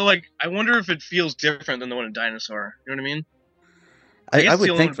 Interesting. So I wonder if it feels different than the one in Dinosaur. You know what I mean? I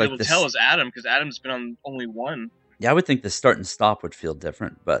would think like the tell is Adam, because Adam's been on only one. Yeah, I would think the start and stop would feel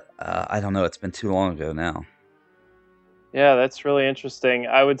different, but I don't know. It's been too long ago now. Yeah, that's really interesting.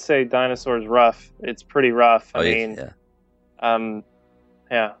 I would say Dinosaur's rough. It's pretty rough. So I'd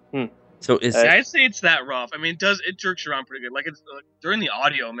say it's that rough. I mean, it jerks you around pretty good. Like it's during the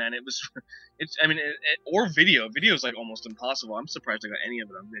audio, man. Or video. Video is like almost impossible. I'm surprised I got any of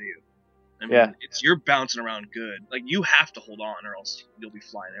it on video. I mean, you're bouncing around good. Like you have to hold on, or else you'll be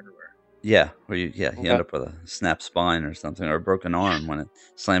flying everywhere. Yeah, or you end up with a snapped spine or something, or a broken arm when it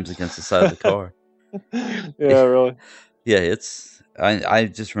slams against the side of the car. Yeah, really. Yeah, I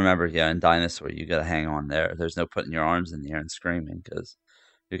just remember, in Dinosaur, you got to hang on there. There's no putting your arms in the air and screaming because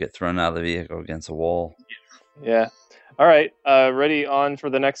you get thrown out of the vehicle against a wall. Yeah. All right. Ready on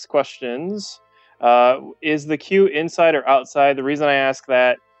for the next questions. Is the queue inside or outside? The reason I ask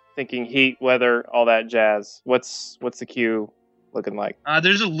that, thinking heat, weather, all that jazz. What's the queue looking like?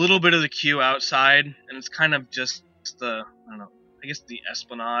 There's a little bit of the queue outside, and it's kind of just the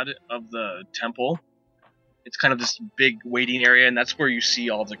esplanade of the temple. It's kind of this big waiting area, and that's where you see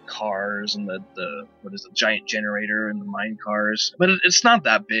all the cars and the giant generator and the mine cars. But it's not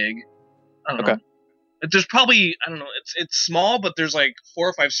that big. I don't know. There's probably, it's small, but there's like 4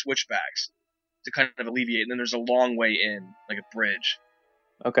 or 5 switchbacks to kind of alleviate, and then there's a long way in, like a bridge.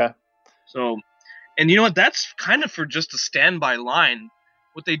 Okay. So, and you know what? That's kind of for just a standby line.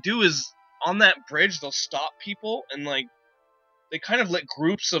 What they do is, on that bridge, they'll stop people, and like, they kind of let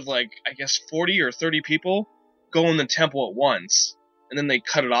groups of 40 or 30 people go in the temple at once, and then they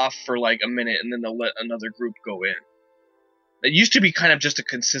cut it off for like a minute, and then they'll let another group go in. It used to be kind of just a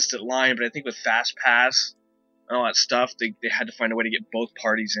consistent line, but I think with Fast Pass and all that stuff, they had to find a way to get both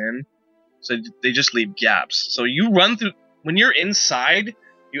parties in, so they just leave gaps. So you run through, when you're inside,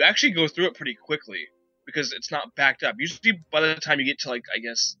 you actually go through it pretty quickly, because it's not backed up. Usually by the time you get to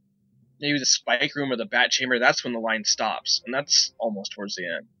maybe the spike room or the bat chamber, that's when the line stops, and that's almost towards the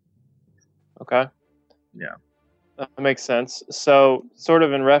end. Okay. Yeah. That makes sense. So, sort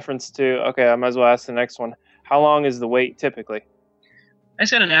of in reference to, I might as well ask the next one. How long is the wait typically? I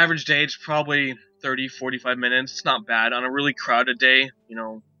said an average day, it's probably 30, 45 minutes. It's not bad. On a really crowded day,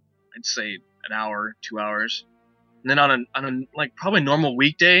 I'd say an hour, 2 hours. And then on a probably normal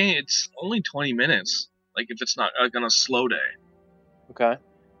weekday, it's only 20 minutes. Like if it's not on a slow day. Okay.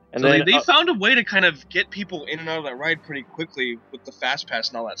 And so then they found a way to kind of get people in and out of that ride pretty quickly with the Fast Pass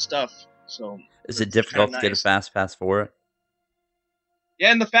and all that stuff. So is it difficult to get a Fast Pass for it?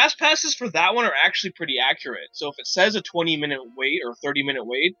 Yeah, and the Fast Passes for that one are actually pretty accurate. So if it says a 20-minute wait or 30-minute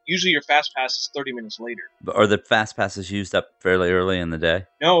wait, usually your Fast Pass is 30 minutes later. But are the Fast Passes used up fairly early in the day?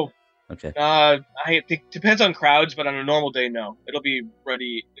 No. Okay. I think it depends on crowds, but on a normal day, no. It'll be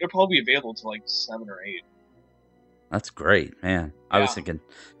ready. It'll probably be available to 7 or 8. That's great, man. Yeah. I was thinking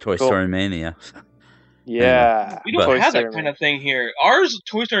Toy Story Mania. Yeah. We don't have that kind of thing here. Ours,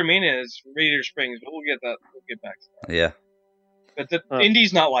 Toy Story Mania, is Radiator Springs, but we'll get back to that. Yeah. But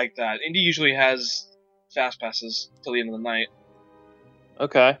Indy's not like that. Indy usually has Fast Passes till the end of the night.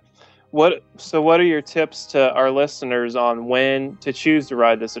 Okay. What are your tips to our listeners on when to choose to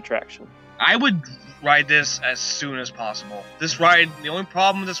ride this attraction? I would ride this as soon as possible. This ride, the only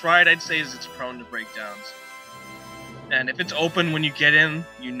problem with this ride, I'd say, is it's prone to breakdowns. And if it's open when you get in,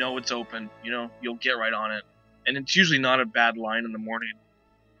 you know it's open. You know, you'll get right on it. And it's usually not a bad line in the morning.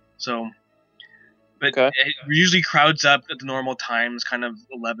 So, but Okay. it usually crowds up at the normal times, kind of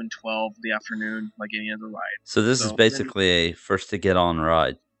 11, 12 in the afternoon, like any other ride. So this is basically a first to get on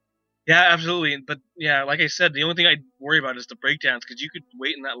ride. Yeah, absolutely. But yeah, like I said, the only thing I worry about is the breakdowns, because you could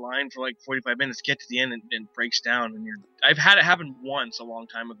wait in that line for like 45 minutes, get to the end, and it breaks down. And I've had it happen once a long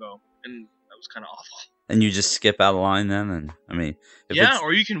time ago, and that was kind of awful. And you just skip out of line then? And I mean,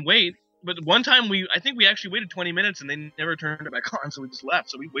 or you can wait. But one time I think we actually waited 20 minutes, and they never turned it back on, so we just left.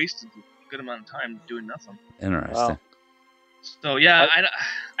 So we wasted a good amount of time doing nothing. Interesting. Wow. So yeah,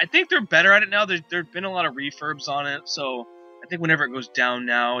 I think they're better at it now. There've been a lot of refurbs on it, so I think whenever it goes down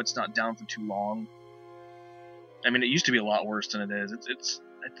now, it's not down for too long. I mean, it used to be a lot worse than it is. It's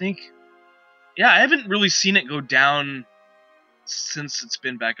I think, yeah, I haven't really seen it go down since it's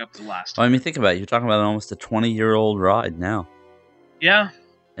been back up the last time. Well, I mean, think about it. You're talking about almost a 20-year-old ride now. Yeah.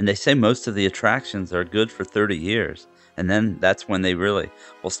 And they say most of the attractions are good for 30 years. And then that's when they really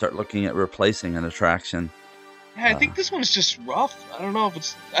will start looking at replacing an attraction. Yeah, I think this one's just rough. I don't know if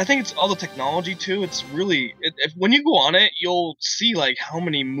it's... I think it's all the technology, too. It's really... when you go on it, you'll see, like, how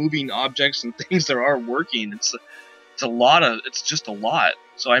many moving objects and things there are working. It's a lot of... It's just a lot.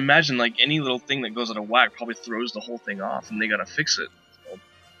 So I imagine, like, any little thing that goes out of whack probably throws the whole thing off, and they gotta fix it. So.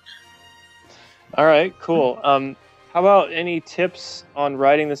 All right, cool. How about any tips on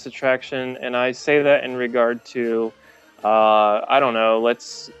riding this attraction? And I say that in regard to, I don't know,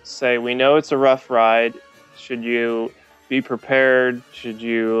 let's say we know it's a rough ride. Should you be prepared? Should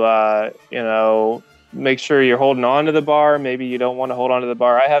you, make sure you're holding on to the bar? Maybe you don't want to hold on to the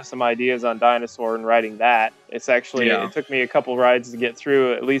bar. I have some ideas on Dinosaur and riding that. It's actually, It took me a couple rides to get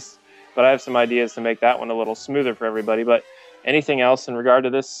through at least, but I have some ideas to make that one a little smoother for everybody. But anything else in regard to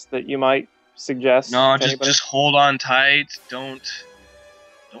this that you might suggest? No, just hold on tight. Don't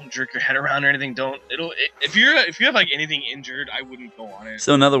jerk your head around or anything. If you have like anything injured, I wouldn't go on it.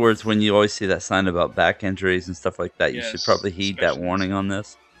 So in other words, when you always see that sign about back injuries and stuff like that, you should probably heed that warning on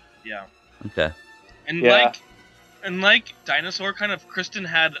this. Yeah. Okay. And like Dinosaur, kind of, Kristen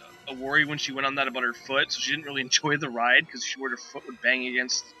had a worry when she went on that about her foot, so she didn't really enjoy the ride because she worried her foot would bang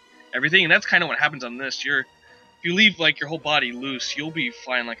against everything, and that's kind of what happens on this. If you leave like your whole body loose, you'll be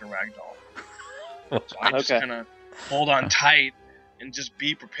flying like a rag doll. So I just kind of hold on tight and just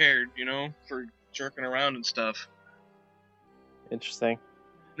be prepared, for jerking around and stuff. Interesting.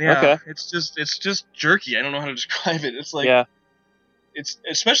 Yeah, okay. It's just jerky. I don't know how to describe it. It's like, it's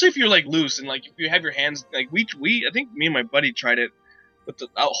especially if you're like loose and like if you have your hands like I think me and my buddy tried it with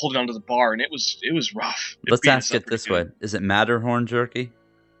holding onto the bar, and it was rough. Let's ask it this way: is it Matterhorn jerky?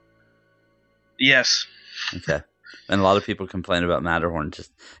 Yes. Okay. And a lot of people complain about Matterhorn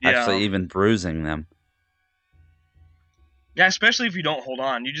just actually even bruising them. Yeah, especially if you don't hold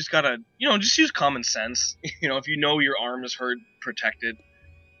on. You just gotta, just use common sense. If you know your arm is hurt, protect it.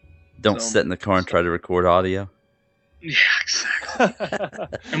 Don't sit in the car and try to record audio. Yeah,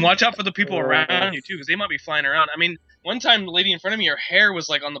 exactly. And watch out for the people around you, too, because they might be flying around. I mean, one time the lady in front of me, her hair was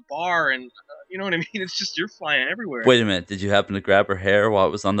like on the bar, and you know what I mean? It's just, you're flying everywhere. Wait a minute. Did you happen to grab her hair while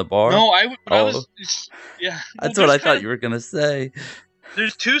it was on the bar? No, I was, yeah. That's what I thought you were going to say.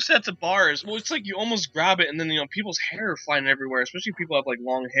 There's two sets of bars. Well, it's like you almost grab it, and then people's hair are flying everywhere. Especially if people have like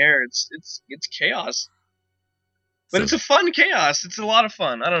long hair. It's chaos. But it's a fun chaos. It's a lot of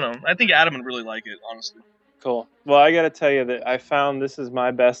fun. I don't know. I think Adam would really like it, honestly. Cool. Well, I got to tell you that I found this is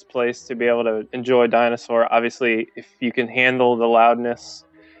my best place to be able to enjoy Dinosaur. Obviously, if you can handle the loudness,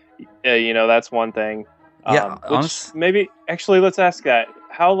 that's one thing. Maybe actually, let's ask that.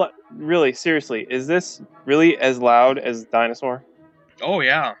 How really, seriously, is this really as loud as Dinosaur? Oh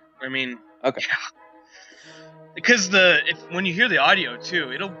yeah, I mean, okay. Yeah. Because when you hear the audio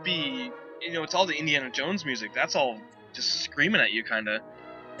too, it'll be, it's all the Indiana Jones music. That's all just screaming at you, kind of.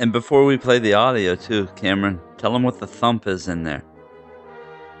 And before we play the audio too, Cameron, tell them what the thump is in there.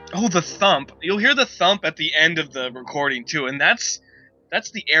 Oh, the thump! You'll hear the thump at the end of the recording too, and that's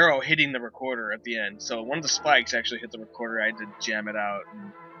the arrow hitting the recorder at the end. So one of the spikes actually hit the recorder. I had to jam it out.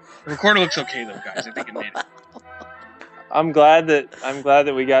 And the recorder looks okay though, guys. I think it made it. I'm glad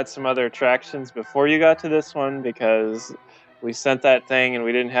that we got some other attractions before you got to this one, because we sent that thing and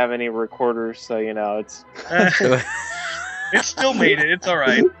we didn't have any recorders, so it's it still made it. It's all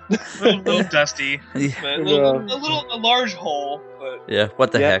right. A little dusty, but a large hole. But yeah,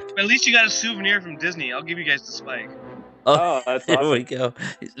 what the heck? But at least you got a souvenir from Disney. I'll give you guys the spike. Oh, that's awesome. Here we go.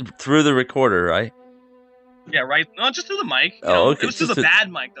 Through the recorder, right? Yeah, right. No, just through the mic. Okay. It was through the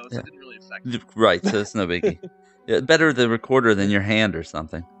bad mic though, so it didn't really affect it. Right, so it's no biggie. Yeah, better the recorder than your hand or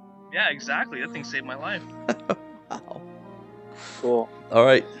something. Yeah, exactly. That thing saved my life. Wow. Cool. All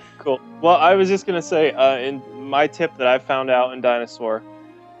right. Cool. Well, I was just gonna say, in my tip that I found out in Dinosaur,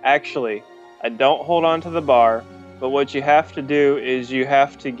 actually, I don't hold on to the bar, but what you have to do is you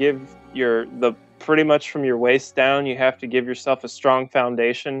have to give pretty much from your waist down, you have to give yourself a strong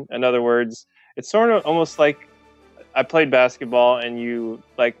foundation. In other words, it's sort of almost like I played basketball, and you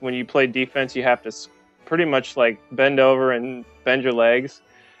like when you play defense, you have to pretty much like bend over and bend your legs,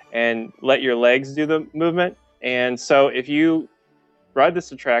 and let your legs do the movement. And so if you ride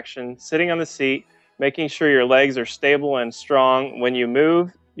this attraction sitting on the seat, making sure your legs are stable and strong, when you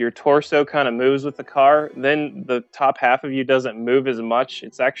move, your torso kind of moves with the car, then the top half of you doesn't move as much.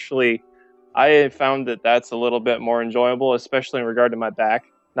 It's actually, I have found that that's a little bit more enjoyable, especially in regard to my back,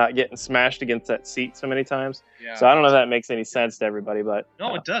 not getting smashed against that seat so many times. Yeah. So I don't know if that makes any sense to everybody, but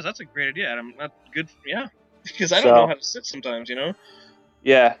No, it does. That's a great idea, Adam. That's good. Yeah, because I don't know how to sit sometimes, you know.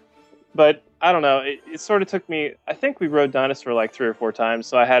 Yeah, but I don't know. It sort of took me. I think we rode Dinosaur like 3 or 4 times,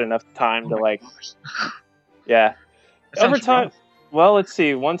 so I had enough time to like. Gosh. Yeah. That Over sounds time. rough. Well, let's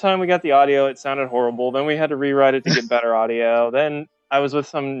see. One time we got the audio; it sounded horrible. Then we had to rewrite it to get better audio. Then I was with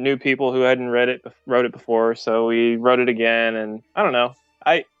some new people who hadn't wrote it before, so we wrote it again. And I don't know.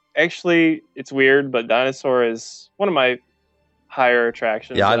 It's weird, but Dinosaur is one of my higher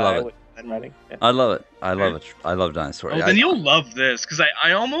attractions. Yeah, I love it. Riding. Yeah. I love it. I love it. I love Dinosaur. Oh, then you'll love this, because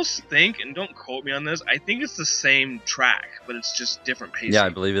I almost think, and don't quote me on this, I think it's the same track, but it's just different pacing. Yeah, I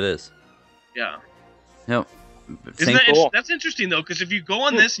believe it is. Yeah. Yep. Isn't Same- cool. that's interesting, though, because if you go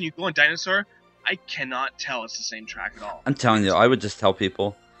on this and you go on Dinosaur, I cannot tell it's the same track at all. I'm telling you, I would just tell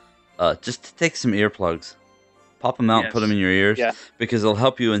people, just to take some earplugs, pop them out, Yes. put them in your ears, Yeah. because it'll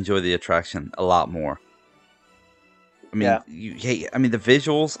help you enjoy the attraction a lot more. I mean, the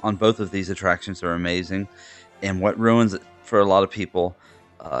visuals on both of these attractions are amazing, and what ruins it for a lot of people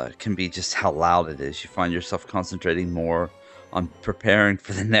can be just how loud it is. You find yourself concentrating more on preparing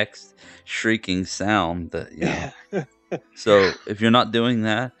for the next shrieking sound. That So if you're not doing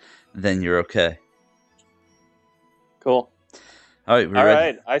that, then you're okay. Cool. All right, All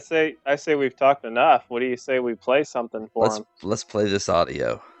right. I say we've talked enough. What do you say we play something for them? Let's play this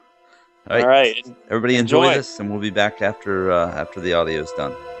audio. All right. Everybody enjoy Enjoy. this, and we'll be back after the audio's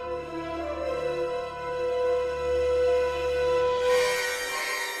done.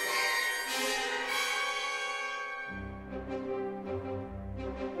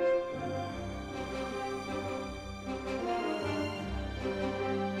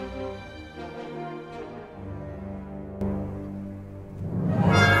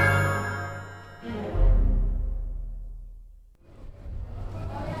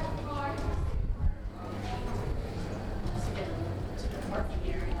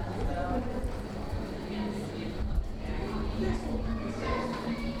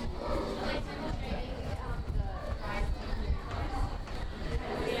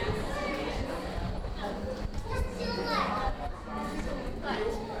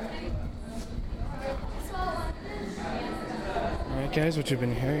 Alright guys, what you've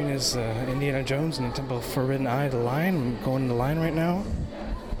been hearing is Indiana Jones and the Temple of Forbidden Eye, the line. I'm going in the line right now.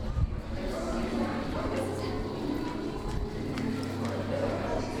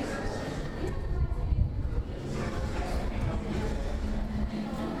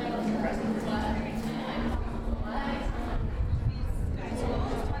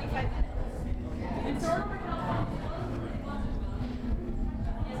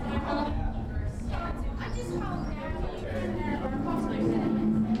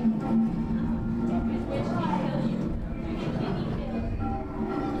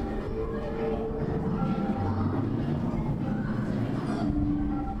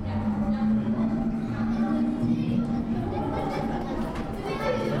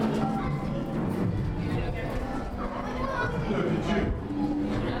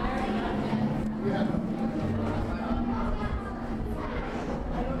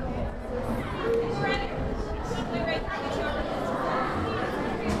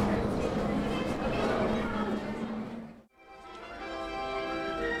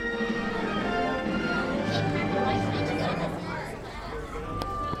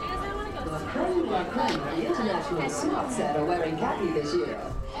 The international smart set are wearing khaki this year.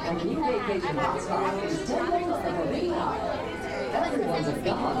 And new vacation hotspot is Temple of the Forbidden Eye. Everyone's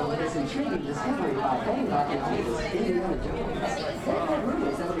agog over this intriguing discovery by fame archaeologist Indiana Jones. There are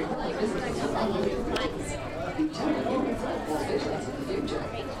rumors that will be public visiting to unlimited riches. Each other will reflect more visions of the future.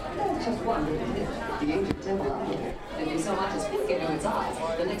 There's just one little hit, the ancient temple out here. If you so much as peek into its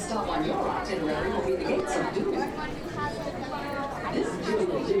eyes, the next stop on your itinerary will be the gates of doom. This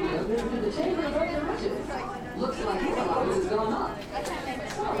jewel of doom will move to the chamber of earthly riches. Looks like your allowance has gone up.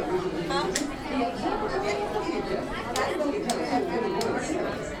 Sorry, the observer. That's what you tell us who really wants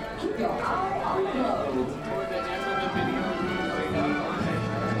serious. Keep your eye on the road.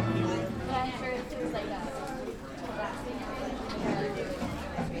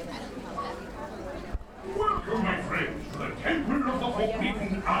 Welcome, my friends, to the Temple of the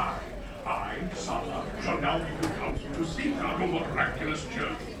Forbidden Eye. I, Sala, shall now give you counsel to seek out your miraculous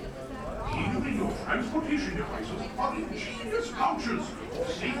journey. Here in your transportation devices are ingenious vouchers for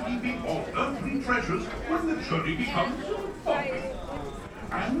safekeeping of earthly treasures when the journey becomes fun.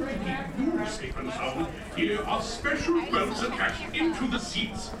 And to keep you safe and sound, here are special belts attached into the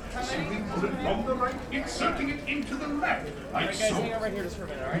seats. Simply pull it from the right, inserting it into the left, like so.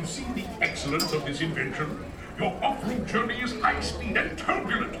 You've seen the excellence of this invention. Your off-road journey is high-speed and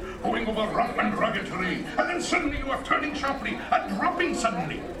turbulent, going over rough and rugged terrain, and then suddenly you are turning sharply and dropping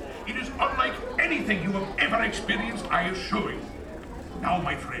suddenly. It is unlike anything you have ever experienced, I assure you. Now,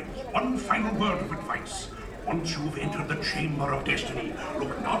 my friends, one final word of advice. Once you've entered the Chamber of Destiny,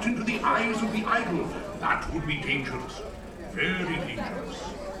 look not into the eyes of the idol. That would be dangerous. Very dangerous.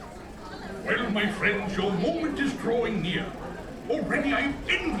 Well, my friends, your moment is drawing near. Already I am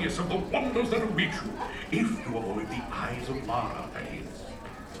envious of the wonders that await you, if you avoid the eyes of Mara, that is.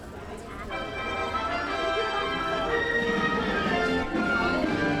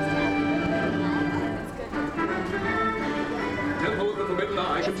 Temple of the Forbidden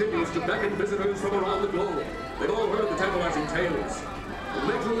Eye continues to beckon visitors from around the globe. They've all heard the tantalizing tales. The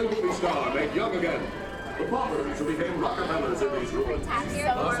legendary movie star made young again. The paupers who became Rockefellers in these ruins. Thus,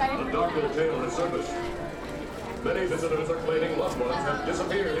 a dark little tale has surfaced. Many visitors are claiming loved ones have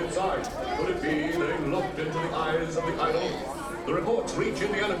disappeared inside. Could it be they looked into the eyes of the idol? The reports reach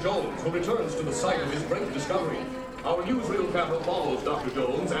Indiana Jones, who returns to the site of his great discovery. Our newsreel camera follows Dr.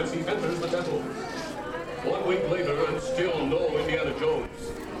 Jones as he enters the temple. 1 week later, and still no Indiana Jones.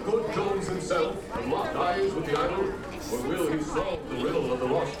 Could Jones himself have locked eyes with the idol? Or will he solve the riddle of the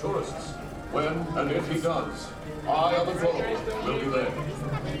lost tourists? When and if he does, Eye on the Throne will be there.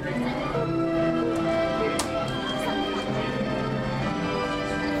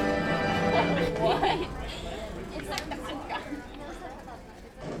 What?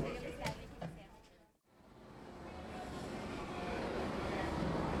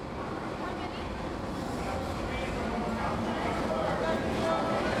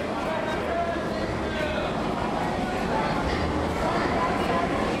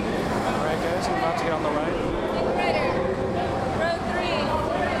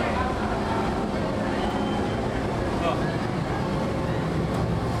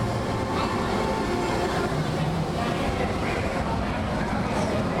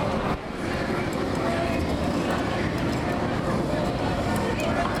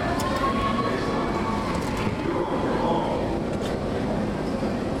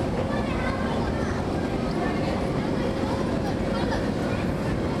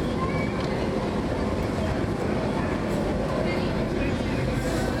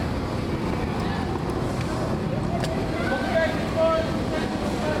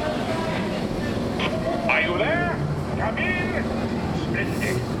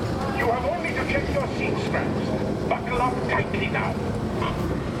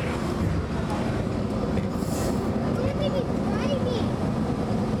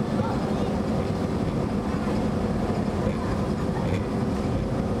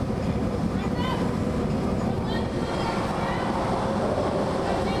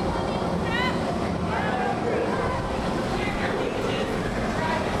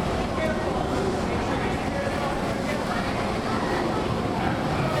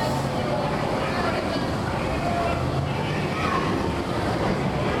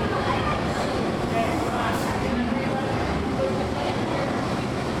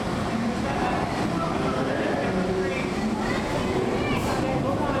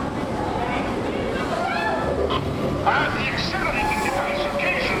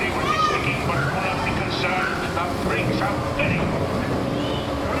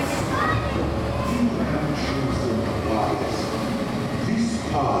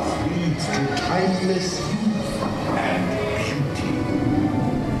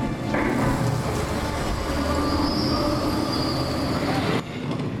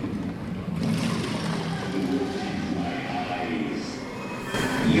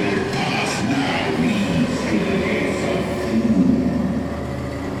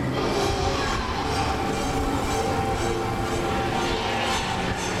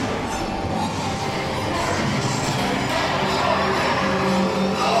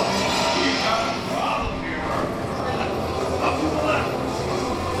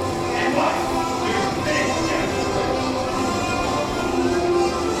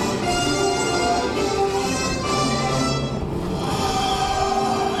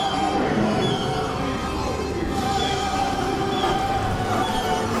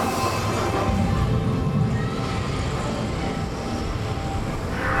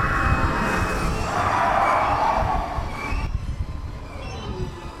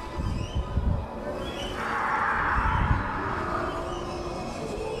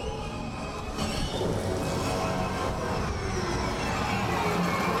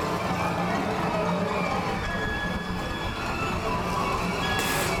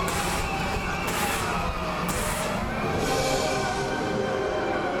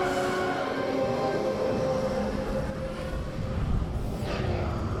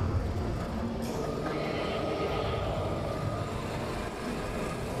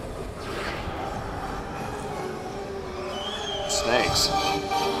 snakes.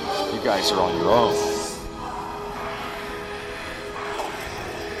 You guys are on your own.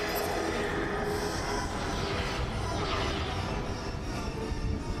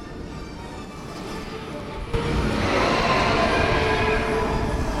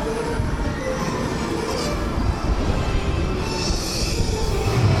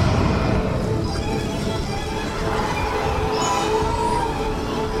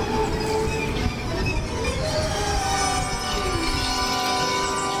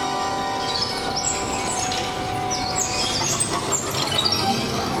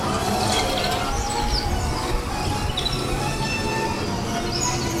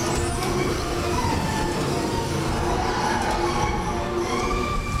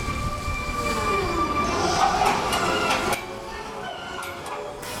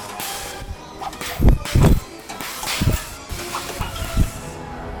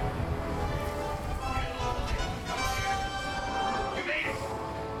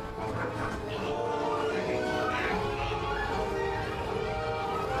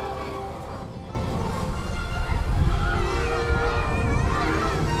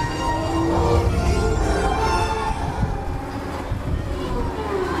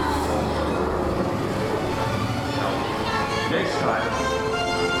 Next time,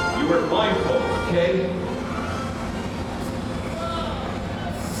 you are blindfolded, okay?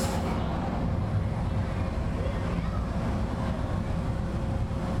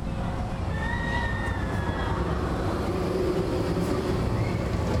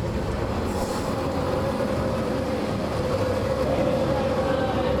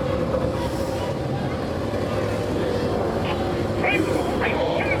 Friends, I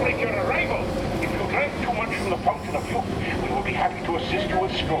celebrate your arrival. If you drank too much from the fountain of youth, we will be happy to assist you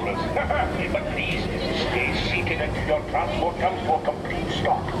with strollers. But please, stay seated until your transport comes to a complete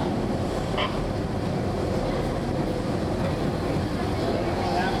stop.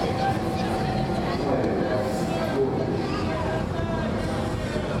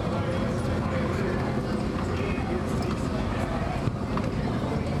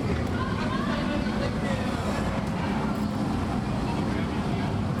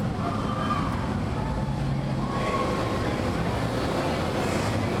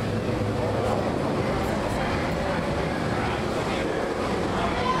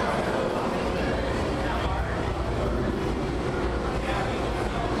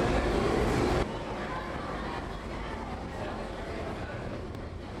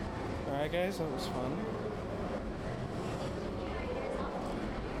 Alright guys, that was fun.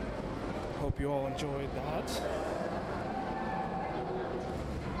 Hope you all enjoyed that.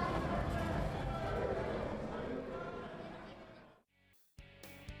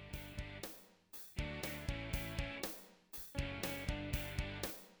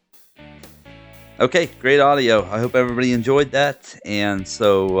 Okay, great audio. I hope everybody enjoyed that. And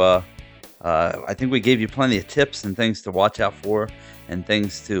so I think we gave you plenty of tips and things to watch out for and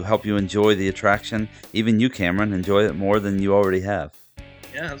things to help you enjoy the attraction. Even you, Cameron, enjoy it more than you already have.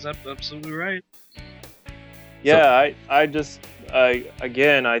 Yeah, that's absolutely right. Yeah, I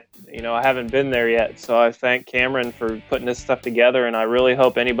haven't been there yet, so I thank Cameron for putting this stuff together, and I really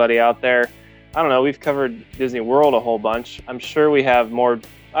hope anybody out there, I don't know, we've covered Disney World a whole bunch. I'm sure we have more,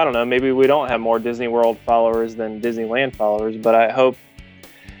 I don't know, maybe we don't have more Disney World followers than Disneyland followers, but I hope,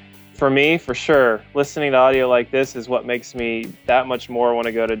 for me, for sure, listening to audio like this is what makes me that much more want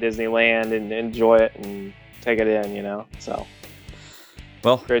to go to Disneyland and enjoy it and take it in, you know, so.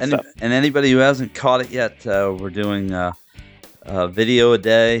 Well, Great stuff. And anybody who hasn't caught it yet, we're doing a video a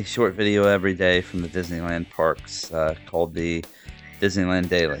day, short video every day from the Disneyland parks called the Disneyland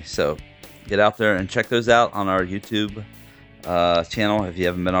Daily. So get out there and check those out on our YouTube channel. If you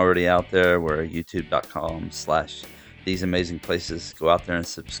haven't been already out there, we're youtube.com/theseamazingplaces. Go out there and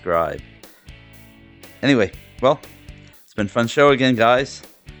subscribe. Anyway, well, it's been a fun show again, guys.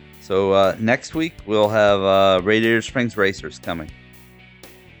 So next week, we'll have Radiator Springs Racers coming.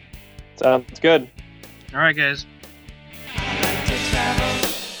 Sounds good. All right, guys. I like to travel.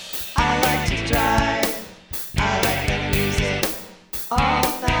 I like to drive. I like the music all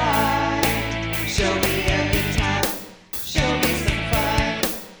night. Show me a good time. Show me some fun.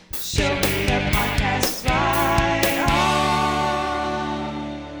 Show me a podcast ride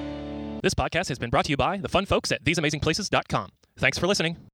on. This podcast has been brought to you by the fun folks at theseamazingplaces.com. Thanks for listening.